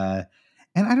I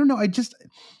don't know. I just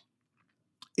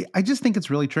think it's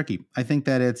really tricky. I think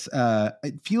that it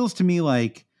feels to me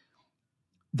like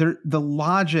the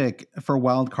logic for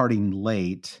wildcarding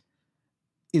late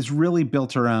is really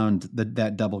built around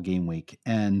that double game week,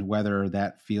 and whether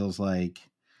that feels like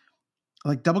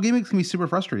double game weeks can be super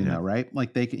frustrating though, right?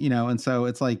 Like they, and so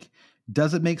it's like,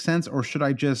 does it make sense, or should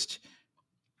I just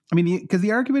I mean, because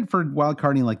the argument for wild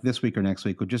carding like this week or next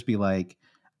week would just be like,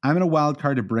 I'm in a wild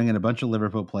card to bring in a bunch of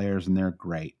Liverpool players and they're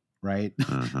great, right?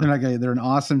 They're an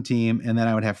awesome team. And then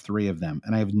I would have 3 of them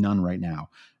and I have none right now.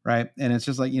 Right. And it's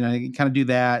just like, you know, I can kind of do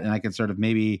that and I can sort of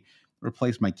maybe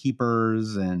replace my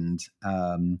keepers. And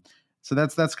so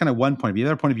that's kind of one point of view.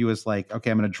 The other point of view is like,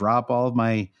 okay, I'm going to drop all of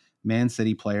my Man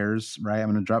City players, right? I'm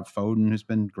going to drop Foden, who's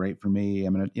been great for me.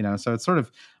 I'm going to, you know, so it's sort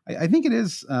of, I think it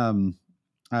is,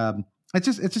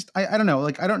 it's just, I don't know.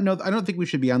 Like, I don't think we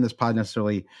should be on this pod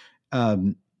necessarily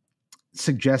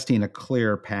suggesting a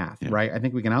clear path, right? I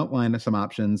think we can outline some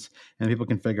options and people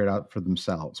can figure it out for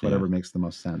themselves, whatever makes the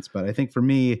most sense. But I think for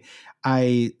me,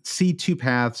 I see 2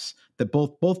 paths that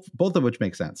both of which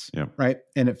make sense, right?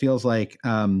 And it feels like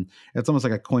it's almost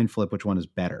like a coin flip, which one is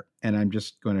better. And I'm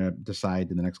just going to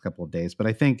decide in the next couple of days. But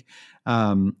I think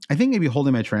maybe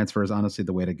holding my transfer is honestly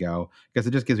the way to go because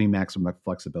it just gives me maximum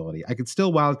flexibility. I could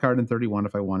still wildcard in 31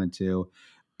 if I wanted to.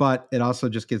 But it also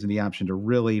just gives me the option to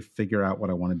really figure out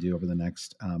what I want to do over the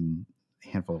next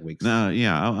handful of weeks.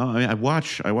 I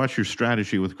watch your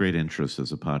strategy with great interest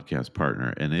as a podcast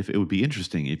partner, and if it would be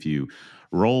interesting if you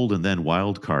rolled and then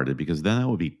wild carded, because then that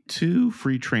would be 2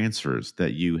 free transfers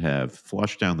that you have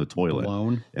flushed down the toilet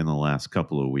in the last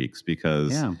couple of weeks.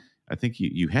 Because I think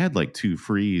you had like 2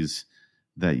 frees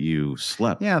that you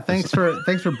slept. Yeah, thanks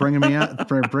for bringing me up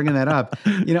for bringing that up.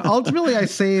 You know, ultimately I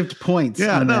saved points.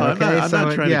 Yeah, on no, that, okay? I'm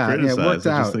not trying to criticize. It worked I just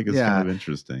out. think it's kind of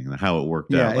interesting how it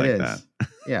worked out like that.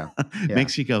 Yeah.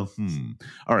 Makes you go,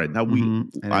 All right, now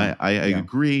I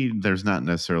agree. There's not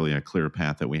necessarily a clear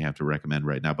path that we have to recommend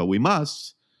right now, but we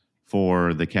must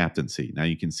for the captaincy. Now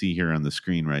you can see here on the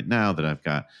screen right now that I've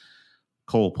got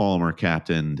Cole Palmer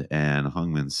captained and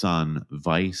Heung-min Son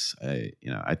vice.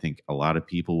 I think a lot of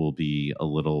people will be a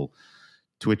little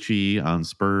twitchy on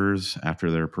Spurs after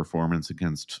their performance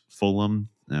against Fulham.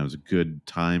 That was a good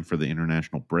time for the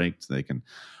international break, so they can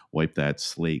wipe that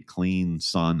slate clean.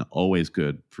 Son, always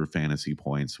good for fantasy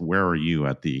points. Where are you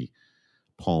at the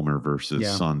Palmer versus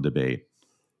Son debate?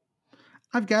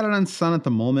 I've got it on Son at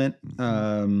the moment.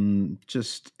 I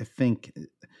think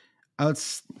I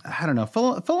don't know.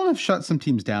 Fulham have shut some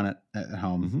teams down at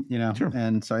home, you know,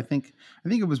 and so I think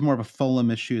it was more of a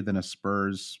Fulham issue than a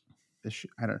Spurs issue.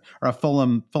 Or a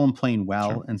Fulham playing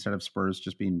well instead of Spurs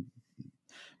just being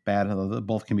bad. Although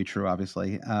both can be true,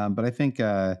 obviously. But I think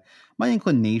my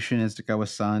inclination is to go with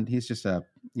Son. He's just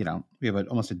we have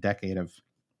almost a decade of,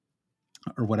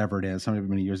 or whatever it is, how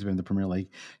many years have been in the Premier League.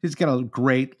 He's got a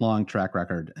great long track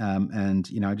record. And,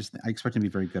 you know, I expect him to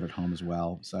be very good at home as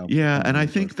well. So, and I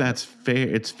think that's fair.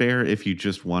 It's fair if you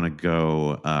just want to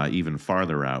go even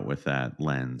farther out with that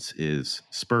lens is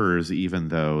Spurs, even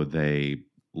though they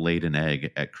laid an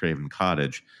egg at Craven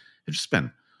Cottage, have just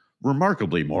been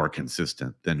remarkably more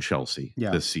consistent than Chelsea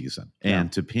this season.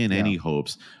 And to pin any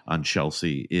hopes on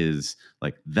Chelsea is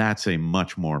like, that's a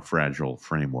much more fragile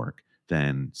framework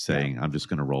than saying I'm just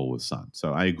going to roll with Son.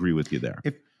 So I agree with you there.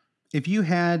 If you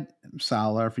had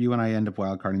Salah, if you and I end up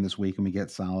wildcarding this week and we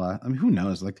get Salah, I mean, who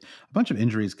knows? Like a bunch of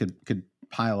injuries could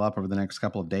pile up over the next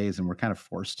couple of days, and we're kind of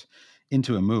forced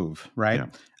into a move, right?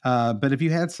 Yeah. But if you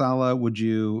had Salah, would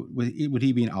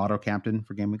he be an auto captain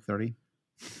for Gameweek 30?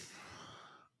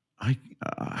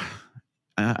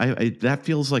 That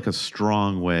feels like a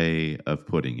strong way of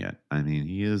putting it. I mean,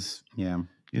 he is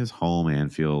home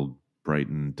Anfield.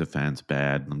 Brighton defense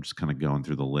bad. I'm just kind of going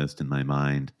through the list in my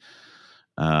mind.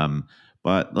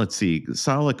 But let's see.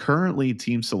 Salah currently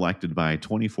team selected by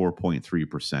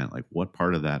 24.3%. Like what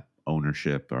part of that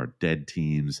ownership are dead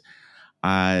teams?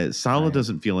 Salah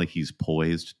doesn't feel like he's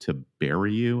poised to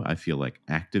bury you. I feel like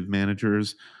active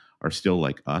managers are still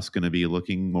like us going to be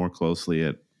looking more closely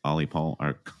at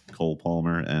Cole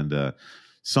Palmer and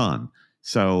Son.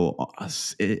 So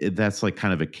that's like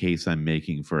kind of a case I'm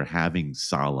making for having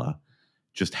Salah.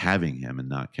 Just having him and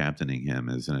not captaining him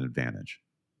is an advantage.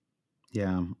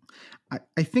 Yeah.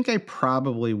 I think I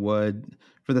probably would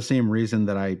for the same reason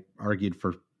that I argued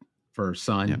for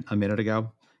Son a minute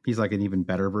ago. He's like an even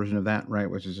better version of that, right?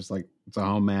 Which is just like, it's a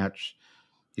home match.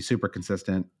 He's super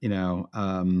consistent, you know?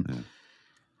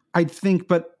 I think,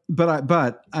 but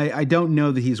I don't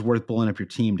know that he's worth blowing up your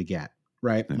team to get,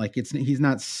 right? Yeah. Like he's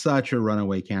not such a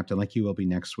runaway captain like he will be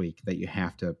next week that you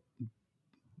have to,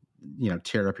 you know,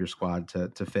 tear up your squad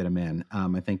to fit him in.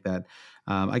 I think that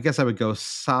I guess I would go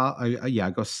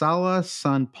Salah,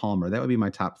 Son, Palmer. That would be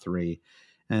my top 3.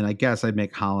 And I guess I'd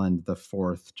make Haaland the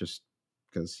 4th just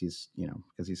because he's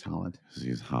Haaland.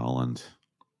 He's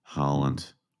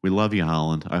Haaland. We love you,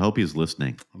 Holland. I hope he's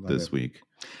listening this week.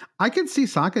 I could see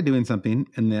Saka doing something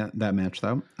in that match,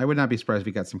 though. I would not be surprised if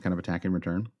he got some kind of attack in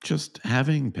return. Just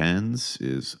having pens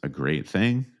is a great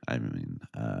thing. I mean,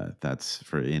 that's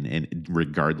for in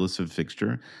regardless of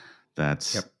fixture.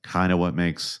 That's kind of what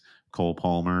makes Cole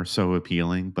Palmer so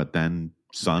appealing. But then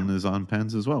Son is on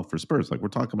pens as well for Spurs. Like, we're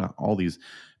talking about all these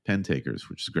pen takers,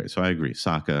 which is great. So I agree.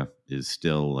 Saka is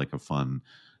still like a fun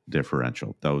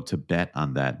differential, though. To bet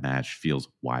on that match feels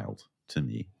wild to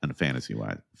me in a fantasy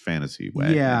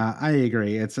way. Yeah, I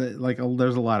agree. It's there's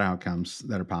a lot of outcomes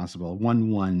that are possible.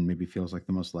 1-1 maybe feels like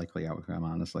the most likely outcome,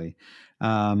 honestly.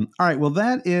 All right. Well,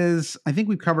 that is, I think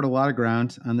we've covered a lot of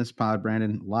ground on this pod,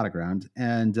 Brandon, a lot of ground.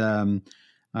 And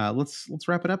let's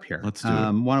wrap it up here. Let's do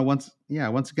it.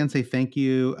 Once again, say thank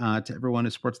you to everyone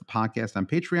who supports the podcast on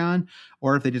Patreon,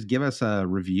 or if they just give us a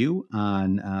review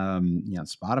on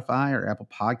Spotify or Apple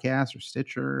Podcasts or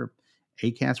Stitcher,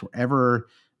 Acast, wherever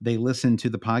they listen to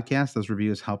the podcast. Those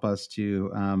reviews help us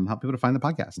to help people to find the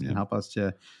podcast and help us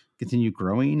to continue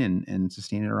growing and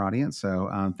sustaining our audience.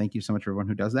 So thank you so much for everyone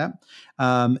who does that.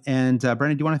 And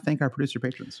Brandon, do you want to thank our producer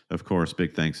patrons? Of course.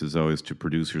 Big thanks as always to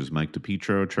producers Mike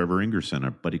DePietro, Trevor Ingerson, our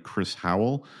buddy Chris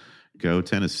Howell, Go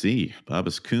Tennessee,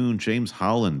 Babas Kuhn, James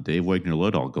Holland, Dave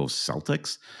Wagner-Lodahl, Go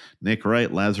Celtics, Nick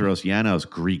Wright, Lazaros Yanos,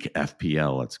 Greek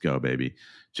FPL, let's go, baby.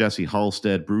 Jesse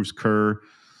Halstead, Bruce Kerr,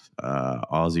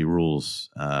 Aussie Rules.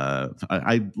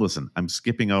 I listen, I'm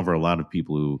skipping over a lot of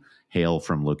people who hail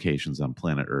from locations on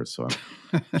planet Earth, so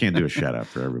I can't do a shout out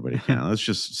for everybody. Let's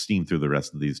just steam through the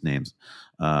rest of these names.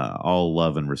 All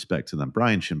love and respect to them.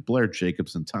 Brian Shin, Blair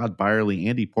Jacobson, Todd Byerly,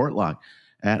 Andy Portlock,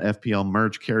 at FPL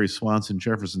Merch, Kerry Swanson,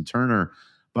 Jefferson Turner,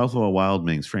 Buffalo Wild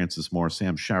Mings, Francis Moore,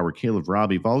 Sam Shower, Caleb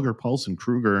Robbie, Vulgar Paulson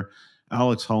Kruger,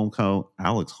 Alex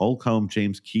Holcomb,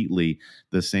 James Keatley,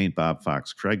 The Saint, Bob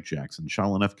Fox, Craig Jackson,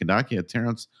 Shalin F. Kandakia,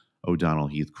 Terrence O'Donnell,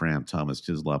 Heath Cram, Thomas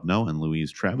Tislop, Noah and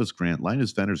Louise, Travis Grant,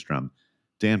 Linus Vennerstrom,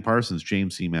 Dan Parsons,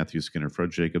 James C. Matthew Skinner, Fred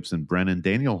Jacobson, Brennan,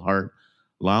 Daniel Hart,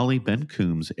 Lolly, Ben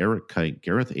Coombs, Eric Kite,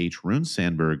 Gareth H., Rune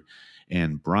Sandberg,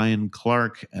 and Brian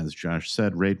Clark. As Josh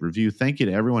said, rate, review. Thank you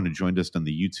to everyone who joined us on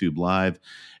the YouTube Live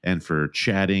and for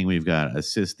chatting. We've got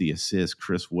Assist the Assist,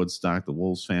 Chris Woodstock, the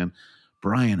Wolves fan,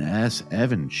 Brian S.,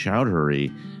 Evan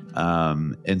Chowdhury,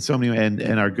 and so many,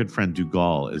 and our good friend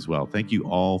Dugal as well. Thank you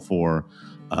all for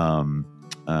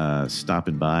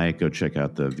stopping by. Go check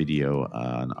out the video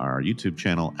on our YouTube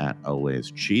channel at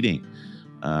Always Cheating.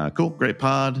 Cool, great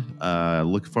pod.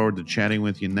 Look forward to chatting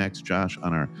with you next, Josh,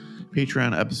 on our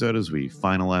Patreon episode as we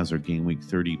finalize our Game Week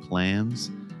 30 plans,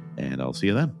 and I'll see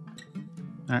you then.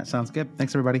 All right, sounds good.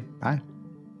 Thanks, everybody. Bye.